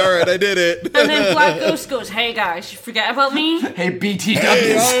 He's like, all right, I did it. And then Black Ghost goes, hey guys, you forget about me? Hey, BTW.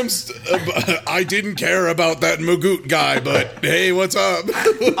 Hey, I didn't care about that Magoot guy, but hey, what's up?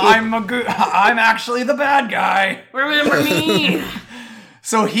 I'm Magoot. I'm actually the bad guy. Remember me?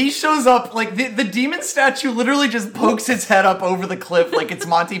 So he shows up, like, the demon statue literally just pokes its head up over the cliff like it's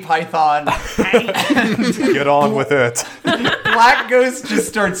Monty Python. Get on with it. Black Ghost just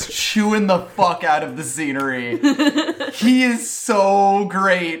starts chewing the fuck out of the scenery. He is so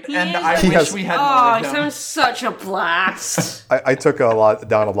great, and I wish we had more Oh, of he him. sounds such a blast. I took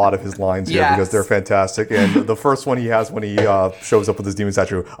down a lot of his lines here because they're fantastic. And the first one he has when he shows up with his demon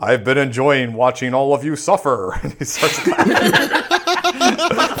statue, I've been enjoying watching all of you suffer. And he starts laughing.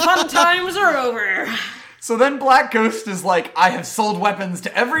 Fun times are over. So then Black Ghost is like, I have sold weapons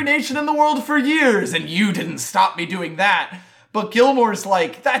to every nation in the world for years, and you didn't stop me doing that. But Gilmore's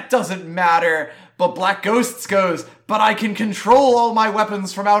like, that doesn't matter. But Black Ghost goes, but I can control all my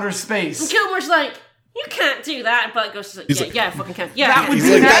weapons from outer space. And Gilmore's like, you can't do that. But Ghost is like, yeah, I fucking can. Yeah, That would He's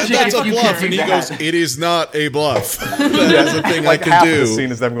be like, magic that's if a you bluff, could and do he that. goes, it is not a bluff. That's a thing Like I half can of the do.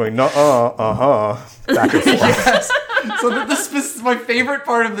 scene is them going, back and forth. Yes. So my favorite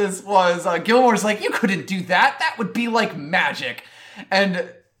part of this was Gilmore's like, you couldn't do that. That would be like magic. And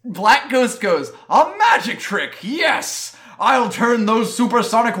Black Ghost goes, a magic trick, yes. I'll turn those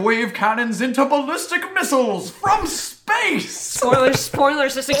supersonic wave cannons into ballistic missiles from space.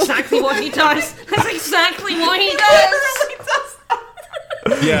 Spoilers, that's exactly what he does. That's exactly what he does.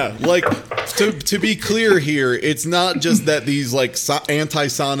 Yeah, like, to be clear here, it's not just that these, like,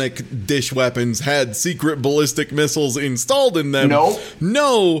 anti-sonic dish weapons had secret ballistic missiles installed in them.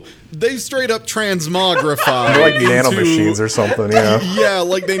 No, they straight up transmogrified. They're like nanomachines or something, yeah. Yeah,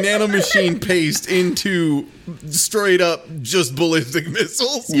 like they nanomachine paste into straight up just ballistic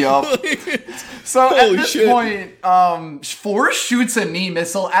missiles. Yup. So Holy at this shit. point, 4 shoots a knee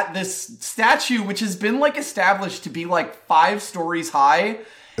missile at this statue, which has been like established to be like 5 stories high.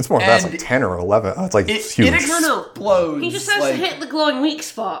 It's more than that. It's And like 10 or 11. Oh, it's like It huge. explodes. He just has like, to hit the glowing weak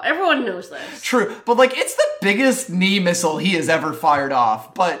spot. Everyone knows this. True, but like it's the biggest knee missile he has ever fired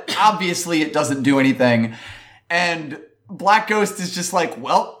off, but obviously it doesn't do anything. And Black Ghost is just like,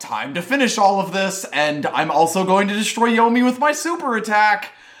 well, time to finish all of this, and I'm also going to destroy Yomi with my super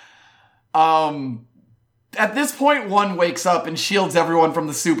attack. At this point, 1 wakes up and shields everyone from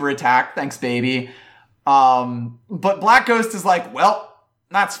the super attack. Thanks, baby. But Black Ghost is like, well,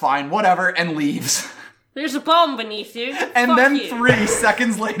 that's fine, whatever, and leaves. There's a bomb beneath you. And Fuck then you. 3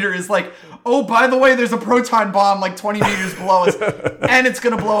 seconds later is like, oh, by the way, there's a proton bomb like 20 meters below us, and it's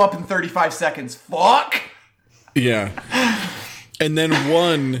gonna blow up in 35 seconds. Fuck! Yeah. And then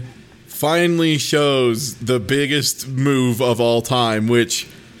 1 finally shows the biggest move of all time, which...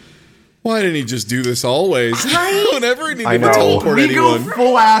 Why didn't he just do this always? Whenever he needed to teleport We anyone. go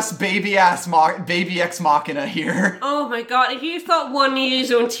full ass baby ex machina here. Oh my god, if you thought 1 needed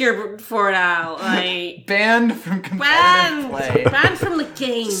his own tier before now, like... Banned from competitive play. Banned from the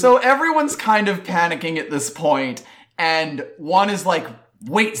game. So everyone's kind of panicking at this point, and 1 is like,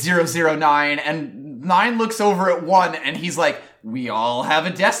 wait, 009, and 9 looks over at 1, and he's like, we all have a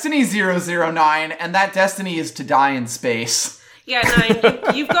destiny, 009, and that destiny is to die in space. Yeah,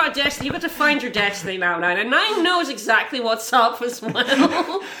 9, you've got a destiny. You've got to find your destiny now, 9. And 9 knows exactly what's up as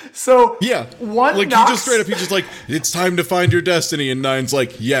well. So, Yeah. 1 like, knocks... he just straight up, he's just like, it's time to find your destiny. And 9's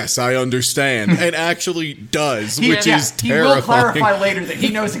like, yes, I understand. And actually does, which is He terrifying. will clarify later that he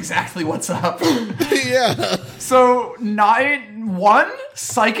knows exactly what's up. Yeah. So 1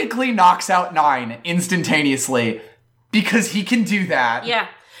 psychically knocks out 9 instantaneously because he can do that. Yeah.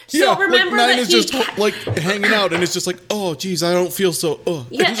 So Yeah, remember like 9 that is he just like hanging out, and it's just like, oh, geez, I don't feel so.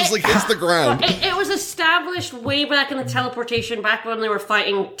 Yeah, and just like hits the ground. It was established way back in the teleportation, back when they were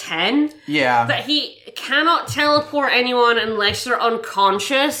fighting 10, Yeah. that he cannot teleport anyone unless they're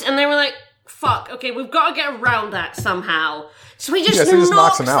unconscious. And they were like, fuck, okay, we've got to get around that somehow. So he just, Yeah, so he just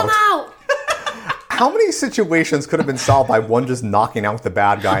knocks them them out. How many situations could have been solved by 1 just knocking out the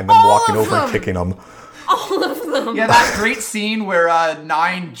bad guy and then All walking of over and them. kicking him? All of them. Yeah, that great scene where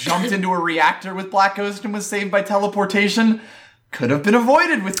 9 jumped into a reactor with Black Ghost and was saved by teleportation. could have been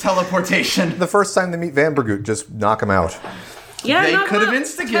avoided with teleportation. The first time they meet Vanbergut, just knock him out. Yeah, They could have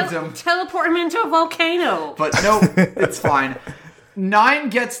insta-gibbed him. Teleport him into a volcano. But no, it's fine. 9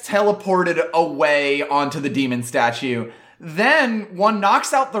 gets teleported away onto the demon statue. Then one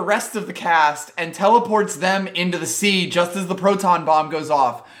knocks out the rest of the cast and teleports them into the sea just as the proton bomb goes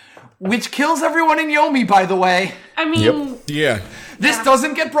off. Which kills everyone in Yomi, by the way. I mean... Yeah. This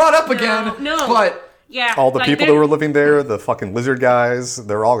doesn't get brought up again. No. But... Yeah, All the people that were living there, the fucking lizard guys,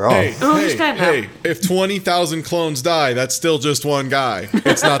 they're all gone. Hey, if 20,000 clones die, that's still just one guy.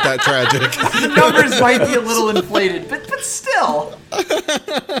 It's not that tragic. The numbers might be a little inflated, but still.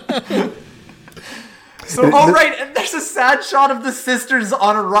 So, right, and there's a sad shot of the sisters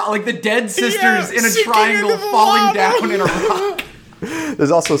on a rock, like the dead sisters in a triangle falling down in a rock. There's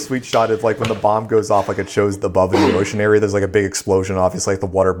also a sweet shot of like when the bomb goes off, like it shows the above in the ocean area. There's like a big explosion. Obviously, like the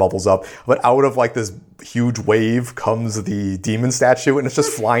water bubbles up, but out of like this huge wave comes the demon statue, and it's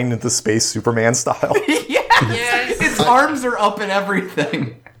just flying into space, Superman style. Yes. Its arms are up and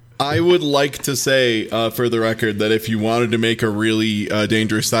everything. I would like to say, for the record, that if you wanted to make a really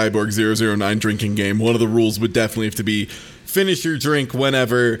dangerous Cyborg 009 drinking game, one of the rules would definitely have to be finish your drink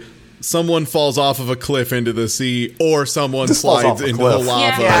whenever someone falls off of a cliff into the sea, or someone slides into the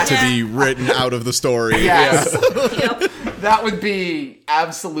lava to be written out of the story. Yes. Yeah. Yep. That would be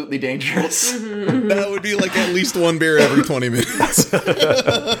absolutely dangerous. That would be like at least one beer every 20 minutes.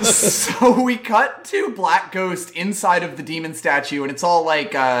 So we cut to Black Ghost inside of the demon statue, and it's all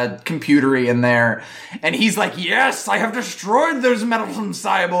like computery in there. And he's like, yes, I have destroyed those meddlesome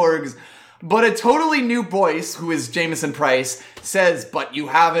cyborgs. But a totally new voice, who is Jameson Price, says, but you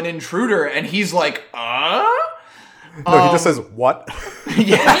have an intruder. And he's like, No, he just says, what?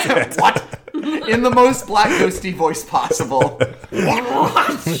 Yeah, what? In the most Black Ghosty voice possible.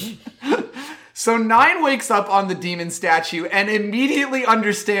 What? So 9 wakes up on the demon statue and immediately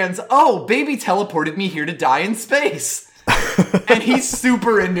understands, oh, baby teleported me here to die in space. And he's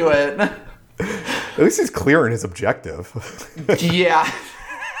super into it. At least he's clear in his objective. Yeah.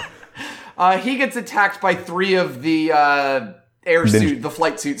 He gets attacked by 3 of the the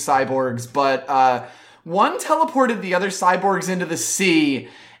flight suit cyborgs, but one teleported the other cyborgs into the sea,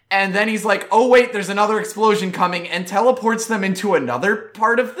 and then he's like, oh wait, there's another explosion coming, and teleports them into another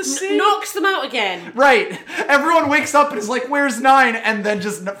part of the sea. Knocks them out again. Right. Everyone wakes up and is like, where's 9? And then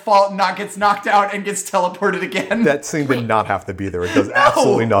just gets knocked out and gets teleported again. That scene did not have to be there. It does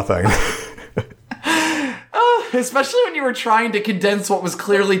absolutely nothing. Especially when you were trying to condense what was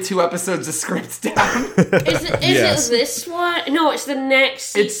clearly 2 episodes of scripts down. Is it this one? No, it's the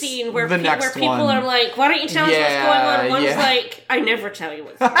next scene where people are like, why don't you tell us what's going on? One's like, I never tell you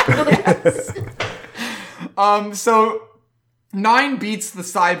what's going on. So 9 beats the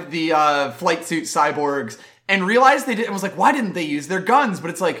flight suit cyborgs and realized they did, and was like, why didn't they use their guns?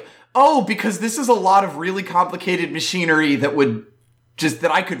 But it's like, oh, because this is a lot of really complicated machinery that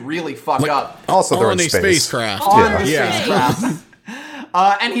I could really fuck up. Also, they're on in a space. spacecraft. Spacecraft.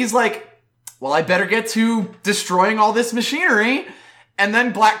 And he's like, well, I better get to destroying all this machinery. And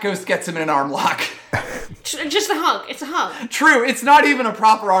then Black Ghost gets him in an arm lock. Just a hug. It's a hug. True, it's not even a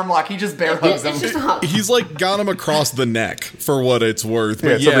proper arm lock. He just bear hugs him. It's just a hug. He's like got him across the neck for what it's worth.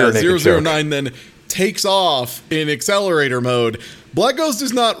 But yeah, 009 then takes off in accelerator mode. Black Ghost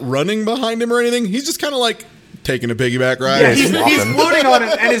is not running behind him or anything. He's just kind of like taking a piggyback ride. Yeah, he's floating on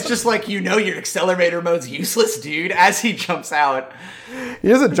it, and it's just like, your accelerator mode's useless, dude, as he jumps out. He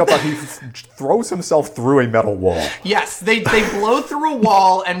doesn't jump out, he throws himself through a metal wall. Yes, they blow through a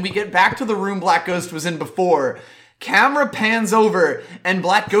wall, and we get back to the room Black Ghost was in before. Camera pans over, and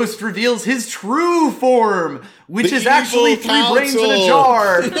Black Ghost reveals his true form, which is actually 3 brains in a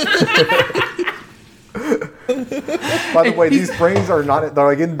jar. By the way, these brains are not, they're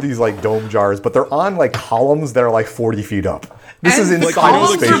like in these like dome jars, but they're on like columns that are like 40 feet up. This is inside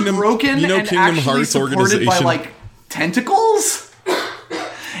columns of space. are broken and Kingdom actually Hearts supported organization by like tentacles?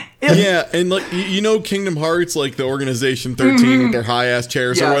 Yeah, and like Kingdom Hearts, like the Organization 13 with their high-ass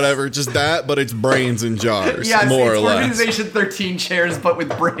chairs or whatever, just that, but it's brains in jars, more or less. Organization 13 chairs, but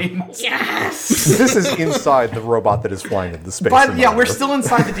with brains. Yes! This is inside the robot that is flying into space. But yeah, we're still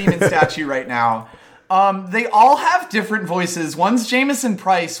inside the demon statue right now. They all have different voices. One's Jameson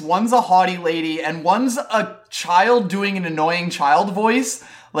Price, one's a haughty lady, and one's a child doing an annoying child voice.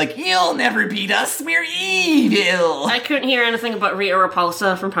 Like, you'll never beat us, we're evil. I couldn't hear anything about Rita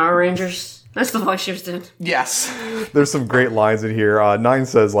Repulsa from Power Rangers. That's the voice she was doing. Yes. There's some great lines in here. 9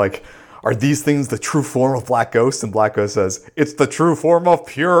 says, like, are these things the true form of Black Ghost? And Black Ghost says, it's the true form of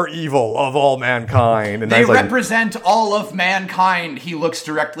pure evil of all mankind. And they represent all of mankind. He looks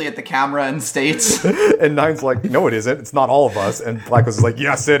directly at the camera and states. And Nine's like, no, it isn't. It's not all of us. And Black Ghost is like,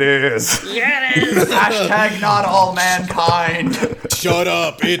 yes, it is. Yeah, it is. Hashtag not all mankind. Shut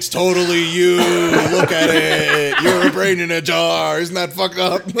up. It's totally you. Look at it. You're a brain in a jar. Isn't that fucked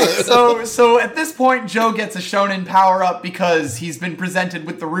up? So at this point, Joe gets a shonen power-up because he's been presented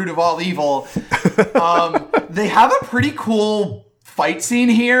with the root of all evil. They have a pretty cool fight scene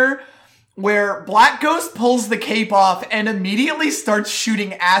here where Black Ghost pulls the cape off and immediately starts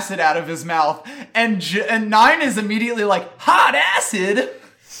shooting acid out of his mouth. And Nine is immediately like, hot acid!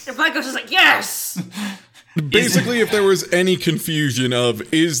 And Black Ghost is like, yes! Basically, if there was any confusion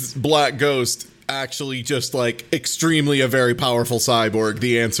of, is Black Ghost actually just like extremely a very powerful cyborg,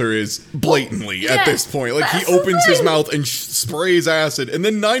 the answer is blatantly at this point. Like, he opens his mouth and sprays acid, and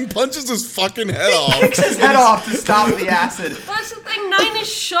then Nine punches his fucking head off. Kicks his head off to stop the acid. Well, that's the thing. Nine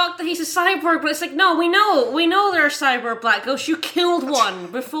is shocked that he's a cyborg, but it's like, no, we know there are cyborg Black Ghosts. You killed one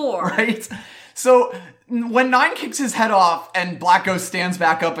before, right? So when Nine kicks his head off and Black Ghost stands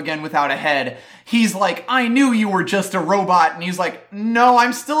back up again without a head, he's like, I knew you were just a robot. And he's like, no,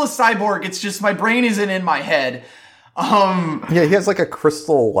 I'm still a cyborg. It's just my brain isn't in my head. Yeah, he has like a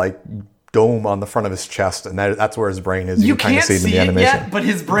crystal like dome on the front of his chest, and that's where his brain is. You can't see it yet, but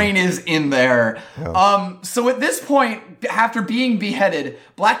his brain is in there. Yeah. So at this point, after being beheaded,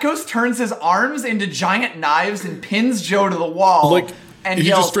 Black Ghost turns his arms into giant knives and pins Joe to the wall. And he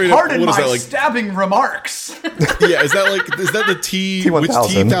yells, pardon my stabbing remarks. Yeah, is that the T, T1000. which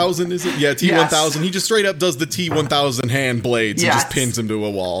T1000 is it? Yeah, T1000. Yes. He just straight up does the T1000 hand blades and just pins him to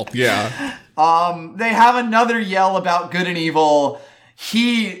a wall. Yeah. They have another yell about good and evil.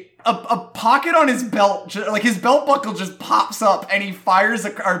 A pocket on his belt, like his belt buckle just pops up and he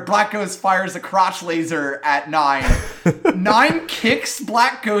Black Ghost fires a crotch laser at Nine. Nine kicks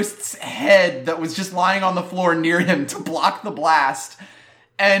Black Ghost's head that was just lying on the floor near him to block the blast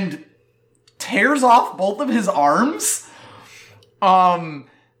and tears off both of his arms. Then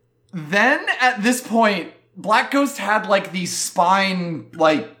at this point, Black Ghost had like the spine,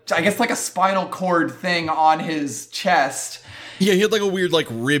 like, I guess like a spinal cord thing on his chest. Yeah, he had like a weird like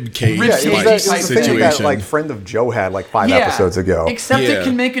rib cage situation that like friend of Joe had like 5 episodes ago. Except it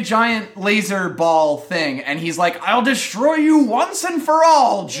can make a giant laser ball thing, and he's like, I'll destroy you once and for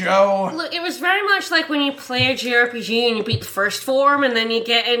all, Joe. Look, it was very much like when you play a JRPG and you beat the first form, and then you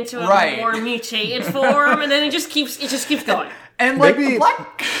get into a more mutated form, and then it just keeps going. And like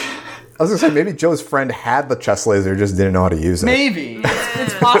I was gonna say, maybe Joe's friend had the chest laser, just didn't know how to use it. Maybe.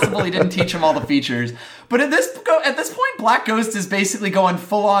 It's possible he didn't teach him all the features. But at this point, Black Ghost is basically going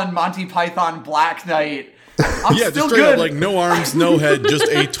full-on Monty Python Black Knight. Just straight up, like, no arms, no head, just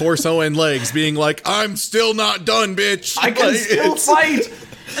a torso and legs, being like, I'm still not done, bitch. I can still fight.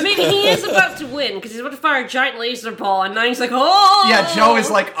 I mean, he is about to win, because he's about to fire a giant laser ball, and Nine's like, oh! Yeah, Joe is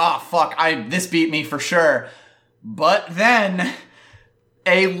like, fuck, this beat me for sure. But then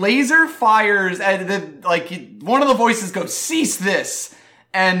a laser fires, and one of the voices goes, cease this!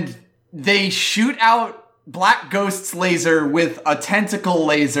 And they shoot out Black Ghost's laser with a tentacle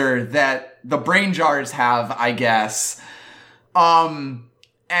laser that the brain jars have, I guess. And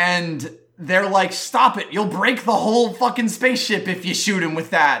they're like, stop it, you'll break the whole fucking spaceship if you shoot him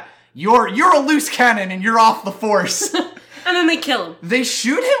with that. You're a loose cannon and you're off the force. And then they kill him. They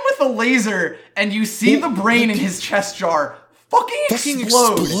shoot him with a laser and you see the brain in his chest jar fucking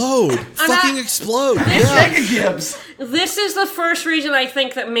explode. Fucking explode. Mega Gibbs. This is the first reason I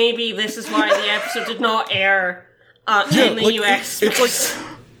think that maybe this is why the episode did not air in the US.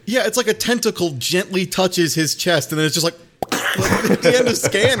 It's like a tentacle gently touches his chest, and then it's just like at the end of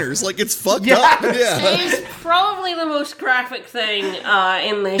Scanners. Like, it's fucked up. Yeah. It is probably the most graphic thing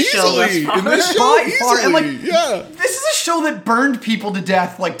in this show thus far. In this show, and this is a show that burned people to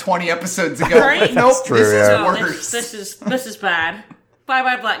death like 20 episodes ago. Right? Nope, true, this is worse. This is bad.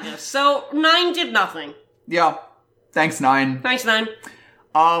 Bye Black Ghost. So Nine did nothing. Yeah. Thanks, Nine. Thanks, Nine.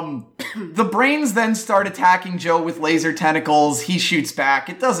 The brains then start attacking Joe with laser tentacles. He shoots back.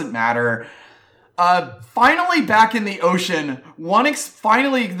 It doesn't matter. Finally back in the ocean,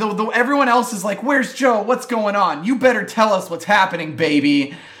 though everyone else is like, where's Joe? What's going on? You better tell us what's happening,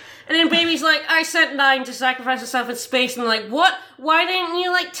 baby. And then Baby's like, I sent Nine to sacrifice herself in space. And they're like, what? Why didn't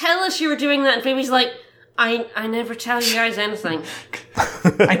you, tell us you were doing that? And Baby's like, I never tell you guys anything.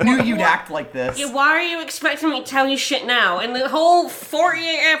 I knew you'd act like this. Yeah, why are you expecting me to tell you shit now? In the whole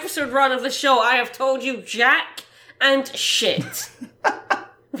 48 episode run of the show, I have told you jack and shit.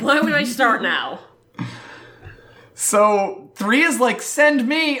 Why would I start now? So 3 is like, send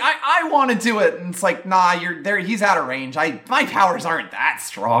me. I want to do it. And it's like, nah, you're there. He's out of range. My powers aren't that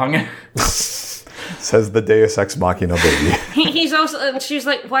strong. Says the Deus Ex Machina baby. He's also, and she's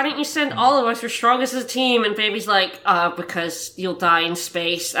like, why don't you send all of us? We're strongest as a team. And baby's like, because you'll die in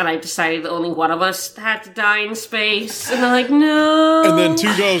space. And I decided that only one of us had to die in space. And I'm like, no. And then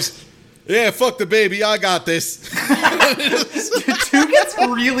 2 goes, yeah, fuck the baby, I got this. 2 gets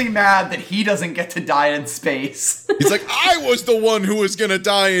really mad that he doesn't get to die in space. He's like, I was the one who was gonna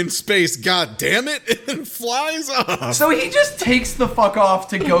die in space, god damn it, and flies off. So he just takes the fuck off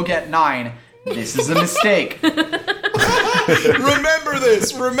to go get 9. This is a mistake. Remember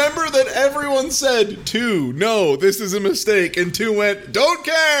this. Remember that everyone said 2, no, this is a mistake, and 2 went, don't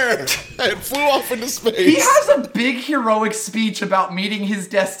care, and flew off into space. He has a big heroic speech about meeting his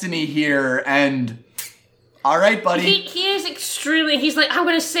destiny here, and all right, buddy. He is extremely, he's like, I'm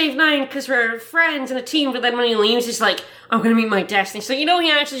going to save 9 because we're friends and a team, but then when he leaves, he's like, I'm going to meet my destiny. So,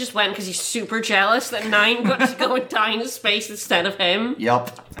 he actually just went because he's super jealous that 9 got to go and die in space instead of him.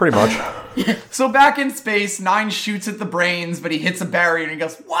 Yup. Pretty much. So back in space, 9 shoots at the brains, but he hits a barrier and he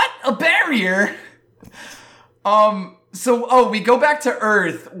goes, what? A barrier? We go back to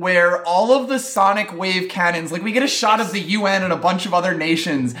Earth where all of the sonic wave cannons, like we get a shot of the UN and a bunch of other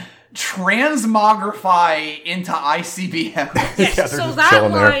nations transmogrify into ICBM. Yes, Yeah, so that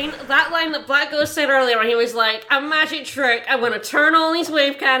line that Black Ghost said earlier when he was like, a magic trick, I'm going to turn all these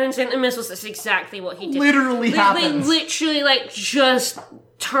wave cannons into missiles. That's exactly what he did. Literally happens. They literally, just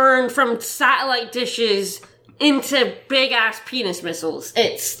turned from satellite dishes into big-ass penis missiles.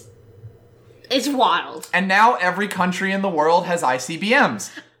 It's wild. And now every country in the world has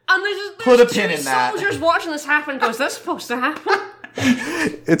ICBMs. And there's Put a pin in that. Soldiers watching this happen goes, that's supposed to happen.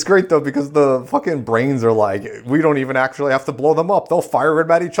 It's great though because the fucking brains are like, we don't even actually have to blow them up. They'll fire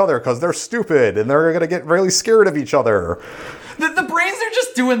them at each other because they're stupid and they're gonna get really scared of each other. The brains are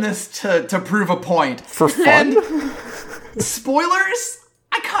just doing this to prove a point. For fun? Spoilers?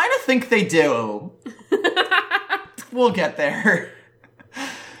 I kind of think they do. We'll get there.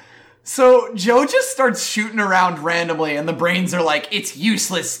 So Joe just starts shooting around randomly and the brains are like, it's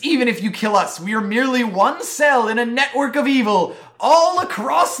useless. Even if you kill us, we are merely one cell in a network of evil all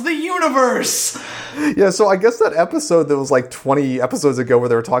across the universe. Yeah, so I guess that episode that was like 20 episodes ago where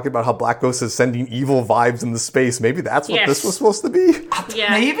they were talking about how Black Ghost is sending evil vibes into space, maybe that's what this was supposed to be?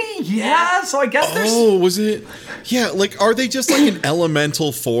 Yeah. Maybe? Yeah, so I guess there's... Oh, was it? Yeah, like, are they just like an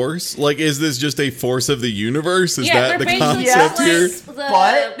elemental force? Like, is this just a force of the universe? Is that the concept here?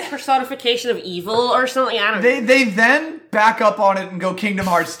 The personification of evil or something, I don't know. They then back up on it and go Kingdom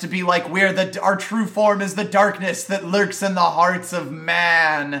Hearts to be like, our true form is the darkness that lurks in the hearts of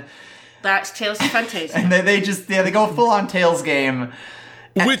man. That's Tales of Phantasia. And they go full on Tales game.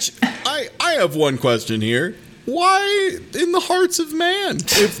 Which, I have one question here. Why in the hearts of man?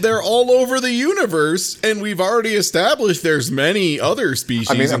 If they're all over the universe, and we've already established there's many other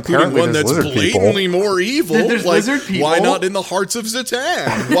species, including one that's blatantly more evil, there's lizard people. Why not in the hearts of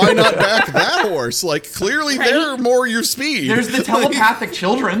Zatan? Why not back that horse? Like, clearly they're more your speed. There's the telepathic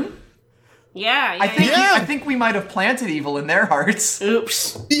children. Yeah. I think we might have planted evil in their hearts.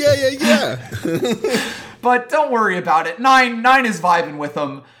 Oops. Yeah. But don't worry about it. 9 is vibing with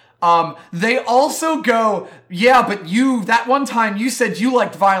them. They also go, yeah, but that one time you said you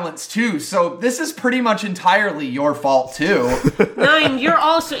liked violence too, so this is pretty much entirely your fault too. 9, you're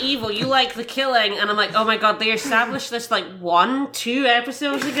also evil. You like the killing. And I'm like, oh my god, they established this like 1-2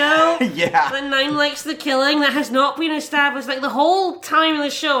 episodes ago? Yeah. And 9 likes the killing. That has not been established. Like the whole time in the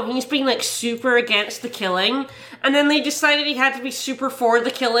show, he's been like super against the killing. And then they decided he had to be super for the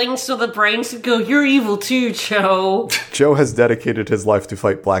killing, so the brains would go, you're evil too, Joe. Joe has dedicated his life to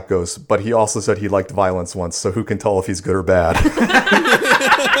fight Black Ghosts, but he also said he liked violence once, so who can tell if he's good or bad?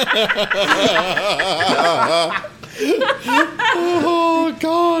 Oh,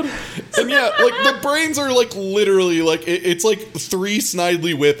 God. And yeah, like, the brains are, like, literally, like, it's like 3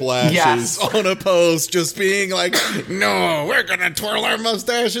 Snidely Whiplashes on a post, just being like, no, we're gonna twirl our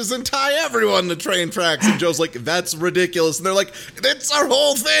mustaches and tie everyone to train tracks. And Joe's like, that's ridiculous. And they're like, that's our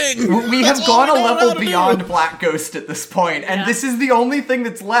whole thing. We have gone a level beyond Black Ghost at this point, and this is the only thing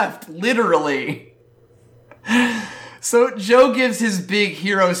that's left, literally. So Joe gives his big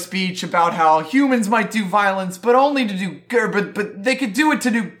hero speech about how humans might do violence, but only to do good, but they could do it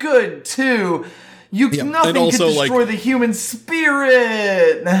to do good too. Nothing could destroy the human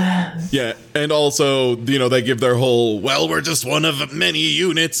spirit. Yeah, and also, they give their whole, well, we're just one of many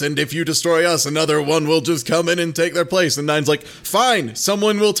units, and if you destroy us, another one will just come in and take their place. And 9's like, fine,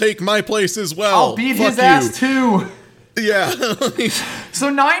 someone will take my place as well. I'll beat his ass too. Yeah. So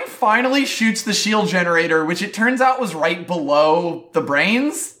 9 finally shoots the shield generator, which it turns out was right below the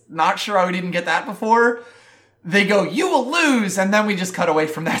brains. Not sure how we didn't get that before. They go, "You will lose," and then we just cut away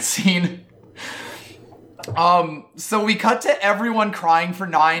from that scene. So we cut to everyone crying for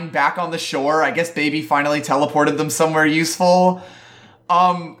 9 back on the shore. I guess Baby finally teleported them somewhere useful.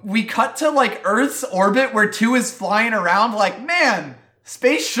 We cut to, like, Earth's orbit where 2 is flying around like, "Man,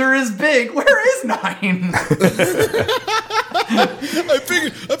 space sure is big. Where is 9?" I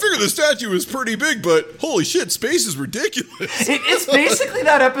figured the statue was pretty big, but holy shit, space is ridiculous. It's basically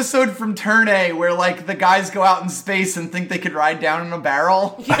that episode from Turn A where, like, the guys go out in space and think they could ride down in a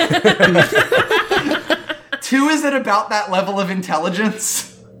barrel. 2 is at about that level of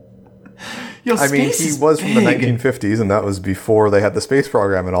intelligence. Yo, I mean, he was from the 1950s, and that was before they had the space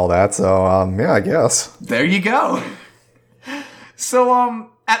program and all that, so, yeah, I guess. There you go. So,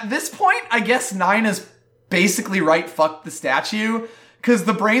 at this point, I guess 9 is basically right fuck the statue, because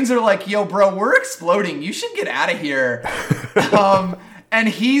the brains are like, "Yo, bro, we're exploding. You should get out of here." And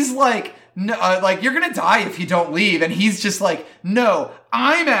he's like, "No, like, you're gonna die if you don't leave." And he's just like, "No,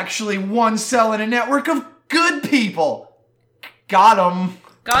 I'm actually one cell in a network of good people." Got him.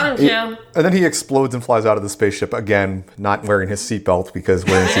 Got him, Joe. And then he explodes and flies out of the spaceship again, not wearing his seatbelt, because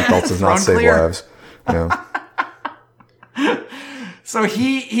wearing seatbelts does not save lives. Yeah. So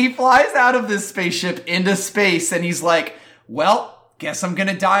he flies out of this spaceship into space, and he's like, "Well, guess I'm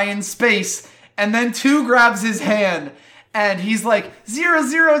gonna die in space." And then 2 grabs his hand, and he's like,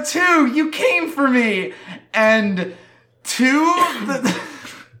 "002, you came for me." And 2...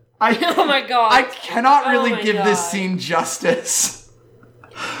 oh my god. I cannot really give this scene justice.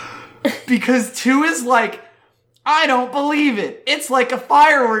 Because 2 is like, "I don't believe it. It's like a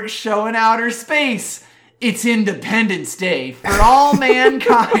fireworks show in outer space. It's Independence Day for all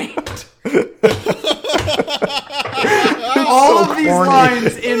mankind." All of these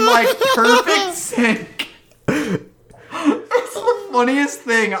lines in, like, perfect sync. It's the funniest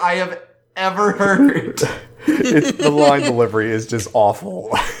thing I have ever heard. The line delivery is just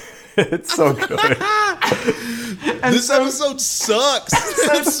awful. It's so good. And this episode sucks.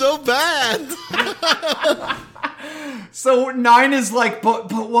 It's so bad. So 9 is like,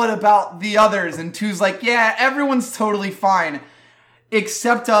 but what about the others? And 2's like, "Yeah, everyone's totally fine.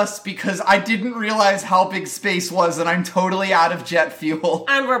 Except us, because I didn't realize how big space was, and I'm totally out of jet fuel."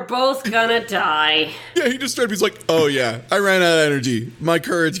 And we're both gonna die. Yeah, he just he's like, "Oh yeah, I ran out of energy. My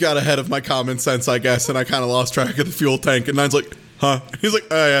courage got ahead of my common sense, I guess, and I kind of lost track of the fuel tank." And 9's like, "Huh?" He's like,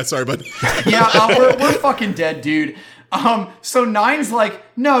 "Oh yeah, sorry, bud." Yeah, we're fucking dead, dude. So 9's like,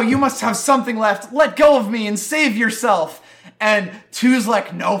 "No, you must have something left. Let go of me and save yourself." And 2's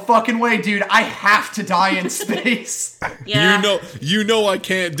like, "No fucking way, dude. I have to die in space." Yeah. You know I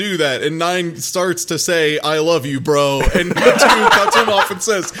can't do that. And 9 starts to say, "I love you, bro." And 2 cuts him off and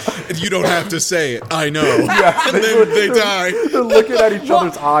says, "You don't have to say it. I know." Yeah, and then they die. They're looking at each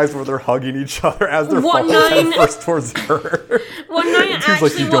other's eyes where they're hugging each other as they're falling head first towards her. What 9 actually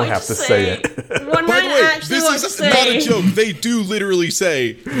like, "You don't have to say it." What 9 By the way, actually this is not a joke. They do literally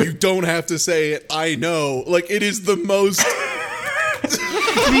say, "You don't have to say it. I know." Like, it is the most...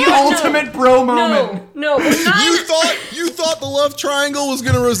 The ultimate bro moment. No, but 9... You thought the love triangle was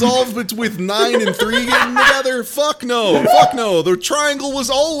going to resolve with 9 and 3 getting together? Fuck no. The triangle was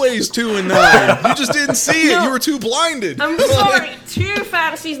always 2 and 9. You just didn't see it. No. You were too blinded. I'm sorry, 2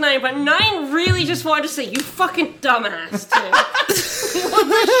 fantasies 9, but 9 really just wanted to say, "You fucking dumbass, 2. What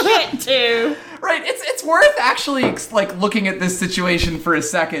the shit, 2. Right, it's worth actually, like, looking at this situation for a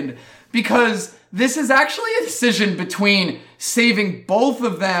second, because this is actually a decision between saving both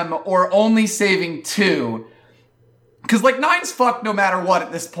of them or only saving 2. Because, like, 9's fucked no matter what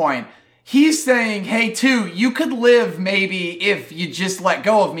at this point. He's saying, "Hey, 2, you could live maybe if you just let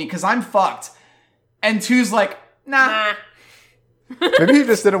go of me, because I'm fucked." And 2's like, nah. Maybe he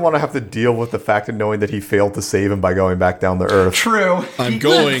just didn't want to have to deal with the fact of knowing that he failed to save him by going back down to Earth. True. I'm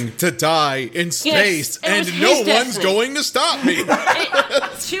going to die in space, and no one's going to stop me.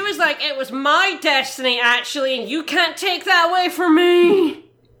 2 is like, "It was my destiny, actually, and you can't take that away from me."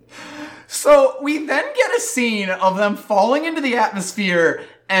 So we then get a scene of them falling into the atmosphere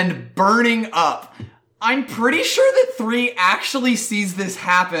and burning up. I'm pretty sure that 3 actually sees this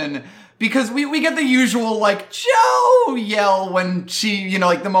happen, because we get the usual, like, "Joe" yell when she,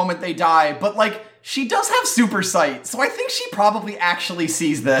 like, the moment they die. But, like, she does have super sight, so I think she probably actually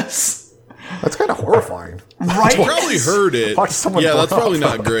sees this. That's kind of horrifying. Right? You probably heard it. Watch someone Yeah, blow that's probably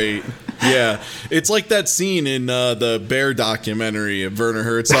up. not great. Yeah, it's like that scene in the bear documentary Werner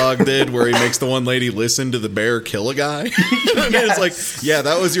Herzog did, where he makes the one lady listen to the bear kill a guy. And it's like, "Yeah,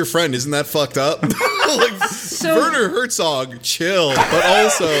 that was your friend. Isn't that fucked up?" Werner Herzog, chill, but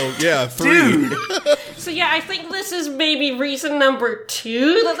also, 3. Dude. So yeah, I think this is maybe reason number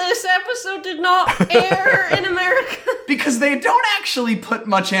 2 that this episode did not air in America. Because they don't actually put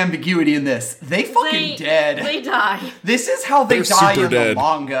much ambiguity in this. They fucking dead. They die. This is how they die in the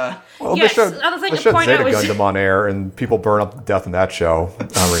manga. Well, Yes, they showed other thing to Zeta point out is- Gundam on air, and people burn up to death in that show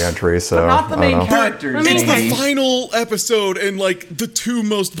on Re-Entry, so... But not the I don't main know. characters. It's the maybe. final episode, and like the 2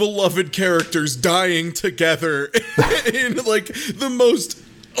 most beloved characters dying together in like the most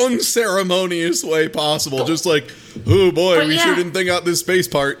unceremonious way possible. Just like, oh boy, But we yeah. sure didn't think out this space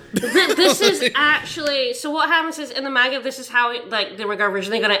part. This is actually, so what happens is in the manga, this is how they were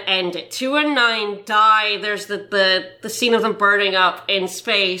originally going to end it. 2 and 9 die. There's the scene of them burning up in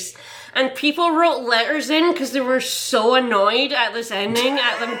space. And people wrote letters in because they were so annoyed at this ending,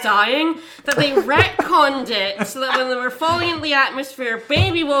 at them dying, that they retconned it so that when they were falling into the atmosphere,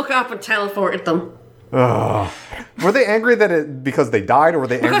 Baby woke up and teleported them. Were they angry because they died, or were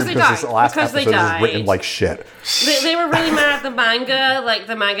they angry because this last Because they episode was died. written like shit? They were really mad at the manga, like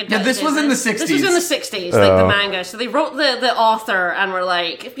the manga. Yeah, this was in the 60s. This was in the 60s, like the manga. So they wrote the author and were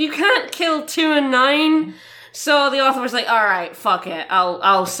like, if you can't kill 2 and 9... So the author was like, all right, fuck it,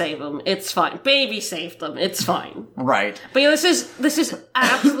 I'll save them. It's fine. Baby saved them. It's fine. Right. But yeah, this is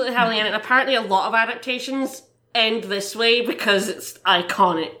absolutely how they end it. Apparently a lot of adaptations end this way because it's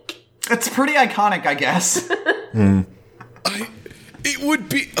iconic. It's pretty iconic, I guess. It would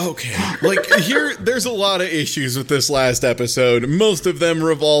be okay. Like there's a lot of issues with this last episode. Most of them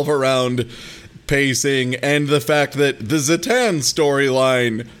revolve around pacing and the fact that the Zatan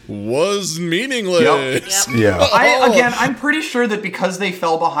storyline was meaningless. Yep. Yeah. I'm pretty sure that because they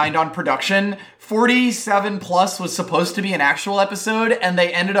fell behind on production, 47 Plus was supposed to be an actual episode, and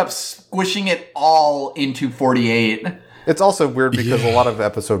they ended up squishing it all into 48. It's also weird because a lot of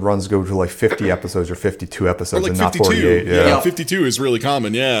episode runs go to like 50 episodes or 52 episodes Or like and not 52. 48. Yeah. 52 is really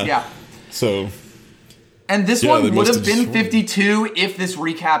common, Yeah. So, And this they one would must have have been just- 52 if this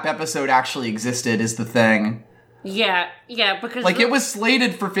recap episode actually existed, is the thing. Yeah, because Like, it was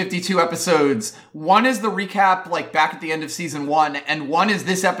slated for 52 episodes. One is the recap, like, back at the end of season 1, and one is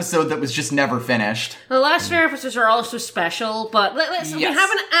this episode that was just never finished. the last 4 episodes are also special, but we Yes.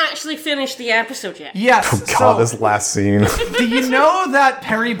 haven't actually finished the episode yet. Yes, Oh god, this last scene. do you know that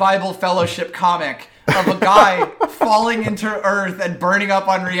Perry Bible Fellowship comic of a guy falling into Earth and burning up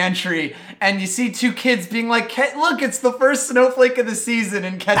on re-entry, and you see 2 kids being like, look, it's the first snowflake of the season,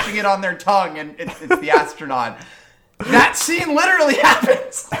 and catching it on their tongue, and it's the astronaut. That scene literally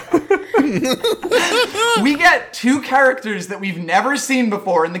happens. We get 2 characters that we've never seen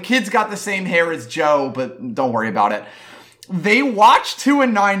before, and the kid's got the same hair as Joe, but don't worry about it. They watch 2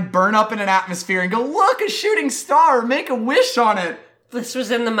 and 9 burn up in an atmosphere and go, look, a shooting star, make a wish on it. This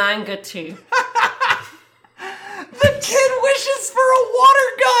was in the manga too. The kid wishes for a water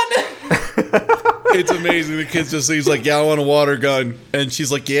gun. it's amazing. The kid just he's like, yeah, I want a water gun. And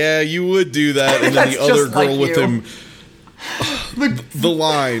she's like, yeah, you would do that. And then That's the other just girl like with you. him, the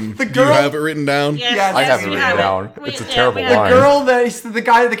line. Do you girl- have it written down? Yes, I have it we written down. We- It's a yeah, terrible we have line. it.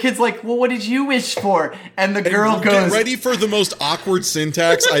 Girl, the kid's like, well, what did you wish for? And the girl Get goes, ready for the most awkward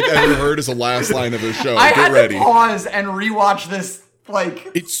syntax I've ever heard as a last line of a show. I Get had ready. to pause and rewatch this, like,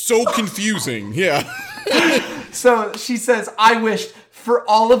 It's so confusing. Yeah. so she says, I wished for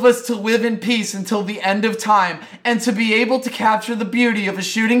all of us to live in peace until the end of time, and to be able to capture the beauty of a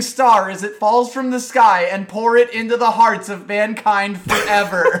shooting star as it falls from the sky and pour it into the hearts of mankind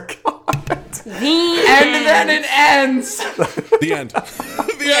forever. And then it ends. The end.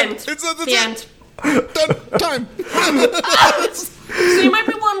 The end. It's The it. end. Done. Time. So you might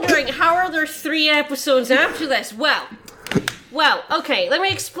be wondering, how are there 3 episodes after this? Well, okay, let me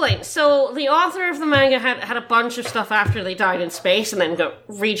explain. So, the author of the manga had a bunch of stuff after they died in space and then got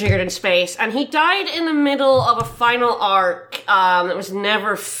rejiggered in space, and he died in the middle of a final arc that was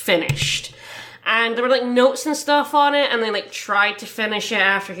never finished. And there were, like, notes and stuff on it, and they, like, tried to finish it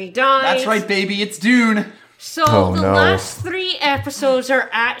after he died. That's right, baby, it's Dune. So, Oh, the no. last 3 episodes are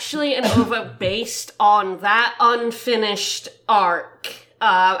actually an OVA based on that unfinished arc.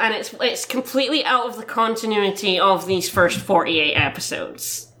 And it's completely out of the continuity of these first 48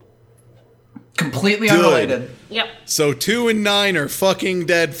 episods. Completely Good. unrelated. Yep. So 2 and 9 are fucking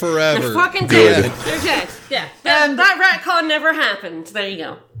dead forever. They're fucking Good. dead. They're dead. Yeah. And- That retcon never happened. There you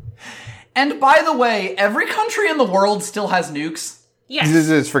go. And by the way, every country in the world still has nukes. Yes.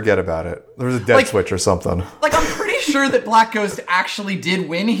 Just forget about it. There was a dead Like- switch or something. Like, I'm pretty sure that Black Ghost actually did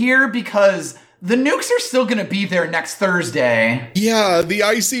win here because the nukes are still going to be there next Thursday. Yeah, the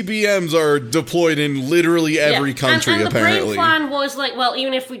ICBMs are deployed in literally every country, and apparently. The brain plan was like, well,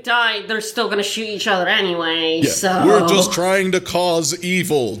 even if we die, they're still going to shoot each other anyway, Yeah. so... We're just trying to cause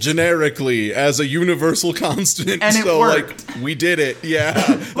evil, generically, as a universal constant. And it worked. like, we did it.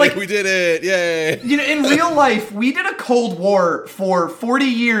 Yeah. like, we did it. Yay. You know, in real life, we did a Cold War for 40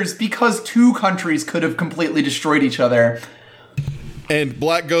 years because two countries could have completely destroyed each other. And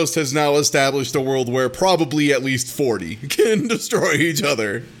Black Ghost has now established a world where probably at least 40 can destroy each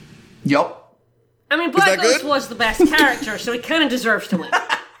other. Yup. I mean, Black Ghost was the best character, so he kind of deserves to win.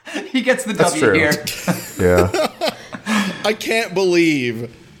 He gets the That's W true. here. Yeah. I can't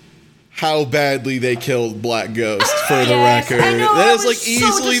believe how badly they killed Black Ghost, for the Yes, record. I know, That I is, like, was so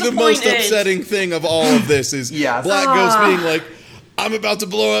easily the most disappointed. upsetting thing of all of this is Yes. Black Ghost being like, I'm about to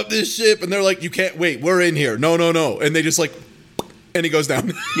blow up this ship, and they're like, you can't, wait, we're in here. No. And they just like, and he goes down.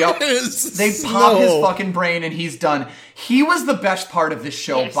 Yep. It's- They pop his no. fucking brain and he's done. He was the best part of this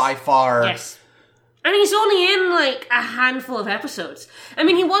show Yes. by far. Yes. And he's only in, like, a handful of episodes. I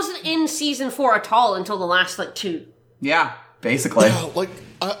mean, he wasn't in season 4 at all until the last, like, 2. Yeah, basically. Like,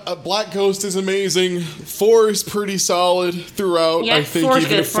 Black Ghost is amazing. 4 is pretty solid throughout. Yeah, I think 4's even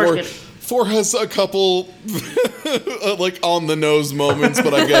good, if 4's good. 4 has a couple like on the nose moments,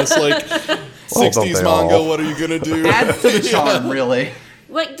 but I guess like Well, don't 60s they manga. all? What are you gonna do? Adds to the charm, really.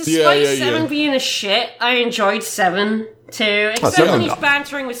 Like, despite Yeah. 7 being a shit, I enjoyed 7 too. Except 7 when he's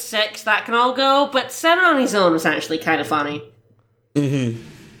bantering with 6, that can all go, but 7 on his own was actually kind of funny.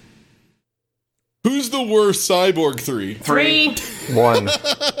 Who's the worst Cyborg 3? 3. One.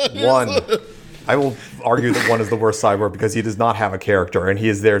 I will argue that 1 is the worst cyborg because he does not have a character and he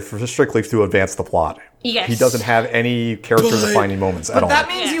is there strictly to advance the plot. Yes. He doesn't have any character-defining moments at all. That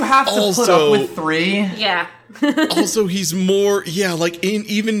means you have to put Also- up with 3. Yeah. Also, he's more, like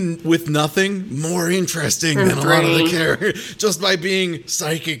even with nothing, more interesting than a lot of the 3. characters. Just by being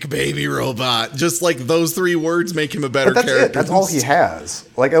psychic baby robot, just like those 3 words make him a better But that's character. it. That's all he has.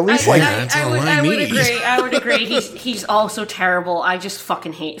 Like, at least, I, like... That's all I I would need. agree. I would agree. He's also terrible. I just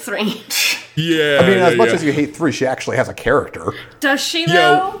fucking hate 3. Yeah. I mean, as much yeah. as you hate 3, she actually has a character. Does she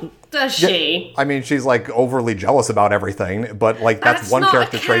though? Does she? I mean, she's, like, overly jealous about everything, but, like, that's one not a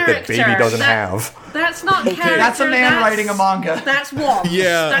character trait that Baby character. doesn't have. That's not character. That's a man writing a manga. That's warm.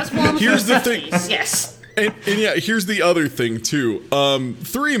 Yeah. That's warm. Here's the thing. Yes. And yeah, here's the other thing too.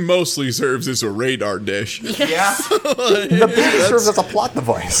 3 mostly serves as a radar dish, Yeah. The Baby serves as a plot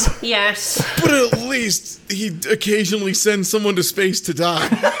device. Yes. but at least he occasionally sends someone to space to die.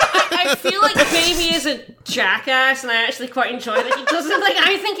 I feel like Baby is a jackass, and I actually quite enjoy that he doesn't. Like,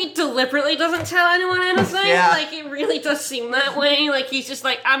 I think he deliberately doesn't tell anyone anything. Yeah. Like, it really does seem that way. Like, he's just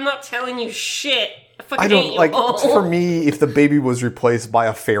like, I'm not telling you shit. I fucking I hate don't, you like, all. for me, if the Baby was replaced by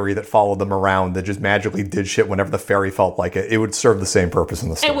a fairy that followed them around that just magically did shit whenever the fairy felt like it, it would serve the same purpose in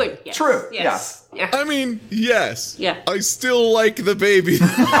the story. It would. Yes. True, Yes. Yeah. I mean, yes. Yeah. I still like the baby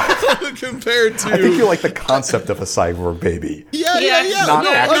compared to. I think you like the concept of a cyborg baby. Yeah. Not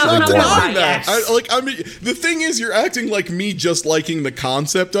No, actually I'm not born. denying that. Yes. I mean, the thing is, you're acting like me just liking the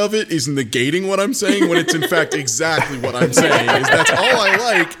concept of it is negating what I'm saying when it's in fact exactly what I'm saying. Is that's all I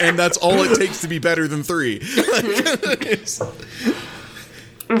like, and that's all it takes to be better than 3.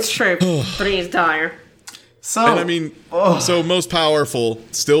 It's true. 3 is dire. So, And I mean, so most powerful,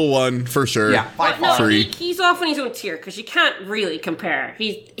 still 1 for sure. yeah, by But no, far. 3. he's off in his own tier because you can't really compare.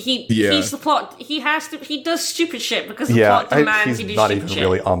 Yeah. He's the plot. He does stupid shit because the Yeah, plot demands he he's do not stupid even shit.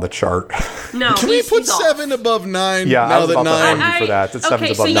 really on the chart. No, Can we he's, put he's off. 7 above 9? Yeah, I now was that about to 9 argue for that. That 7's okay,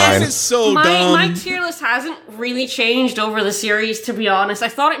 above so 9. yes, is so my dumb. tier list hasn't really changed over the series, to be honest. I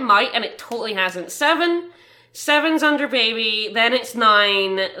thought it might, and it totally hasn't. 7's under Baby, then it's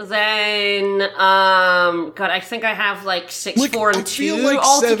 9, then God, I think I have like 6, 4, I and 2 feel like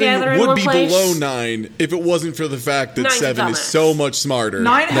all 7 together in would one be place. below 9 if it wasn't for the fact that 9's a 7 is dumbass. so much smarter.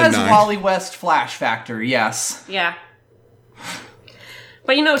 9 than has 9. Wally West Flash Factor, yes. Yeah.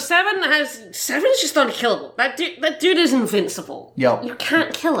 But you know, 7's just unkillable. That dude is invincible. Yep. You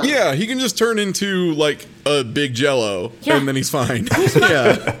can't kill him. Yeah, he can just turn into like a big jello, Yeah. and then he's fine.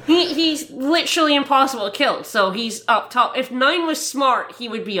 Yeah, He's literally impossible to kill, so he's up top. If 9 was smart, he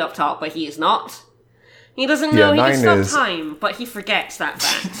would be up top, but he is not. He doesn't know Yeah, he 9 can stop is- time, but he forgets that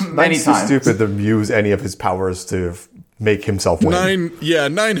fact. Many He's too times. stupid to use any of his powers to make himself win.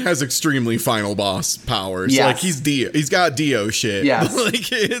 9 has extremely final boss powers. Yes. Like he's got Dio shit. Yes.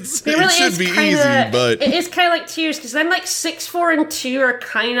 Like it really should is be kinda, easy, but it is kind of like tiers, because then like 6, 4, and 2 are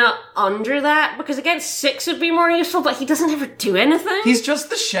kind of under that, because again, 6 would be more useful, but he doesn't ever do anything. He's just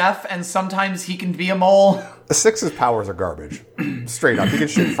the chef, and sometimes he can be a mole. 6's powers are garbage. straight up. He can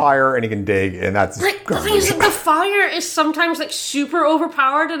shoot fire and he can dig, and that's the thing is, the fire is sometimes like super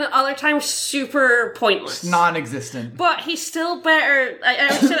overpowered, and at other times super pointless, non-existent. But he's still better. I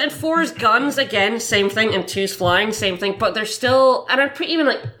would say that 4's guns again, same thing, and 2's flying, same thing. But they're still, and I'd put even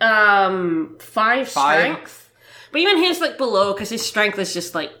like 5 strength. But even his like below, because his strength is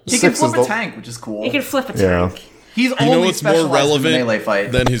just like he can flip a tank, which is cool. He can flip a tank. He's only specialized in the melee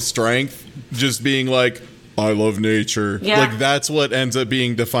fight than his strength. Just being like, I love nature. Yeah. Like, that's what ends up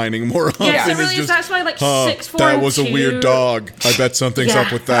being defining more often. Yeah, it really is. That's why, like, 6, 4, that was 2. a weird dog. I bet something's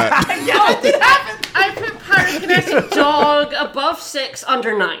up with that. It did happen. I put pyrokinetic dog above 6,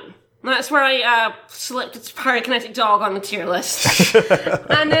 under 9. That's where I slipped pyrokinetic dog on the tier list.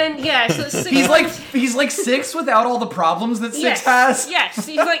 And then, so it's 6. He's like 6 without all the problems that 6 has. Yes,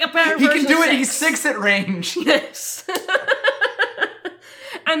 he's like a better He version can do of it. 6. He's 6 at range. Yes.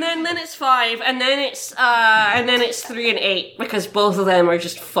 And then it's 5, and then it's 3 and 8, because both of them are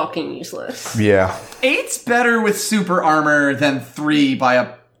just fucking useless. Yeah. 8's better with super armor than 3 by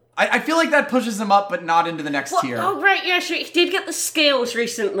a... I feel like that pushes him up, but not into the next tier. Oh, right, yeah, sure. He did get the scales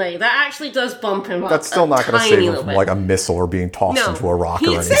recently. That actually does bump him up. That's still not going to save him from, like, a missile or being tossed into a rock or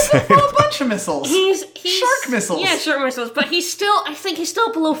anything. Saves him from a bunch of missiles. He's shark missiles. Yeah, shark missiles. But I think he's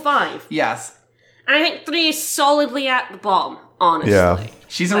still below 5. Yes. And I think 3 is solidly at the bottom, honestly. Yeah.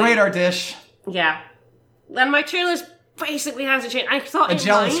 She's a radar dish. Yeah. Then my tier list basically hasn't changed. I thought a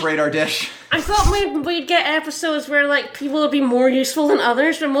jealous radar dish. I thought we'd get episodes where like people would be more useful than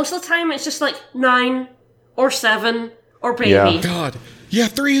others, but most of the time it's just like 9 or 7 or baby. Yeah. God. Yeah,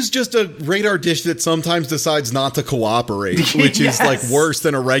 3 is just a radar dish that sometimes decides not to cooperate, which is like worse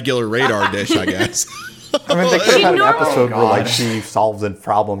than a regular radar dish, I guess. I mean, they could have had an episode where, like, she solves a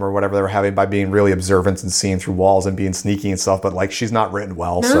problem or whatever they were having by being really observant and seeing through walls and being sneaky and stuff, but, like, she's not written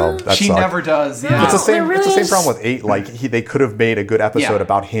well, so that She never does, yeah. It's the same problem with 8. Like, they could have made a good episode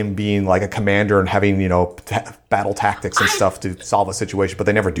about him being, like, a commander and having, battle tactics and stuff to solve a situation, but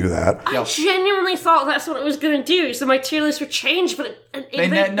they never do that. I genuinely thought that's what it was going to do, so my tier list would change, but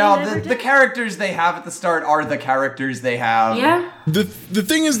the characters they have at the start are the characters they have. Yeah. The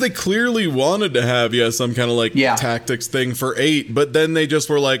thing is, they clearly wanted to have, some kind of, like, tactics thing for 8, but then they just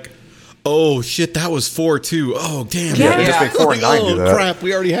were like, oh, shit, that was 4, too. Oh, damn. Yeah, just make 4 and 9 do that. Oh, crap,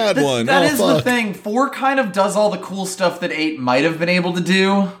 we already had one. That is the thing. 4 kind of does all the cool stuff that 8 might have been able to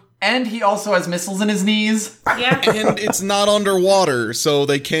do. And he also has missiles in his knees. Yeah. And it's not underwater, so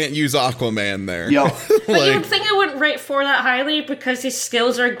they can't use Aquaman there. Yep. But you would think I wouldn't rate 4 that highly because his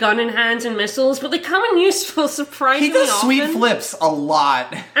skills are gun in hands and missiles, but they come in useful surprisingly often. He does often. sweet flips a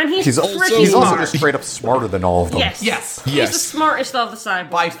lot. And he's also just straight up smarter than all of them. Yes. He's the smartest of the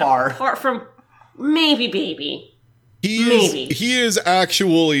cyborgs. By far. Apart from maybe Baby. He is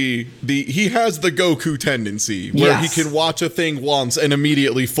actually he has the Goku tendency where he can watch a thing once and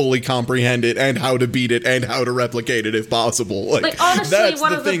immediately fully comprehend it and how to beat it and how to replicate it if possible. Like honestly, that's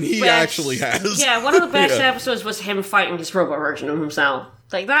one the of the thing he best, actually has. Yeah, one of the best episodes was him fighting his robot version of himself.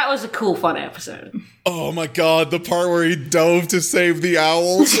 Like, that was a cool, fun episode. Oh my god, the part where he dove to save the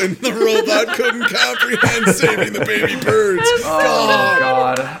owls and the robot couldn't comprehend saving the baby birds. Oh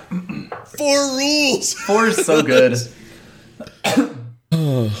god. 4 rules. 4 is so good.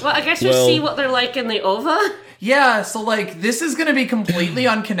 Well, I guess we'll see what they're like in the OVA. Yeah, so like this is going to be completely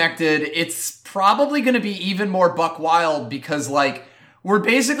unconnected. It's probably going to be even more buck wild because like we're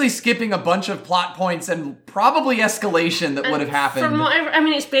basically skipping a bunch of plot points and probably escalation that would have happened. From whatever,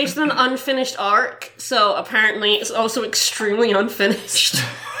 it's based on an unfinished arc, so apparently it's also extremely unfinished.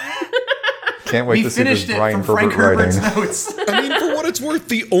 Can't wait to see this Brian Herbert writing. Notes. I mean, for what it's worth,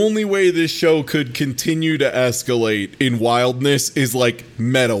 the only way this show could continue to escalate in wildness is like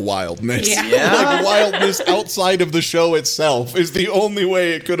meta wildness. Yeah. Like wildness outside of the show itself is the only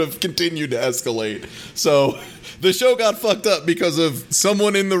way it could have continued to escalate. So the show got fucked up because of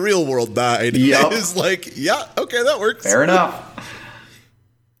someone in the real world died. Yep. It's like, yeah, okay, that works. Fair enough.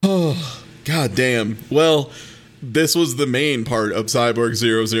 Oh, god damn. Well, this was the main part of Cyborg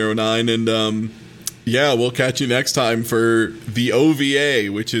 009, and we'll catch you next time for the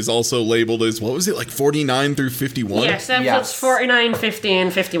OVA, which is also labeled as, what was it, like 49 through 51? Yes, episodes 49, 50,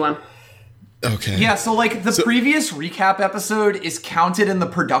 and 51. Okay. Yeah, so like the previous recap episode is counted in the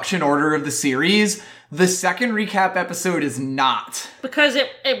production order of the series. The second recap episode is not. Because it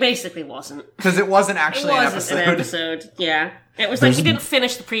basically wasn't. Because it wasn't actually an episode. Yeah. It was like you didn't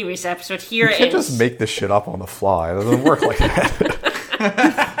finish the previous episode. Here it is. You can't just make this shit up on the fly. It doesn't work like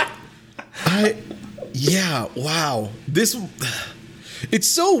that. Wow. It's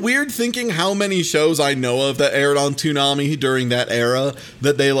so weird thinking how many shows I know of that aired on Toonami during that era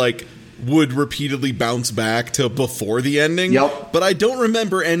that they like would repeatedly bounce back to before the ending. Yep. But I don't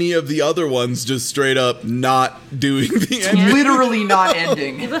remember any of the other ones just straight up not doing the ending. Literally not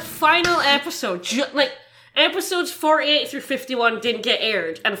ending. The final episode, episodes 48 through 51 didn't get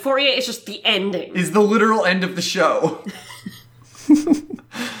aired, and 48 is just the ending. Is the literal end of the show.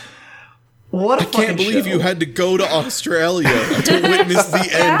 What a I can't believe you had to go to Australia to witness the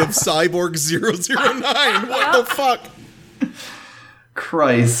end of Cyborg 009. What the fuck?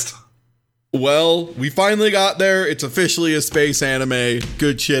 Christ. Well, we finally got there. It's officially a space anime.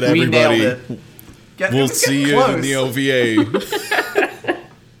 Good shit, everybody. We nailed it. We'll see you in the OVA.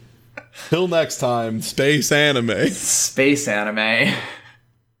 Till next time, space anime. Space anime.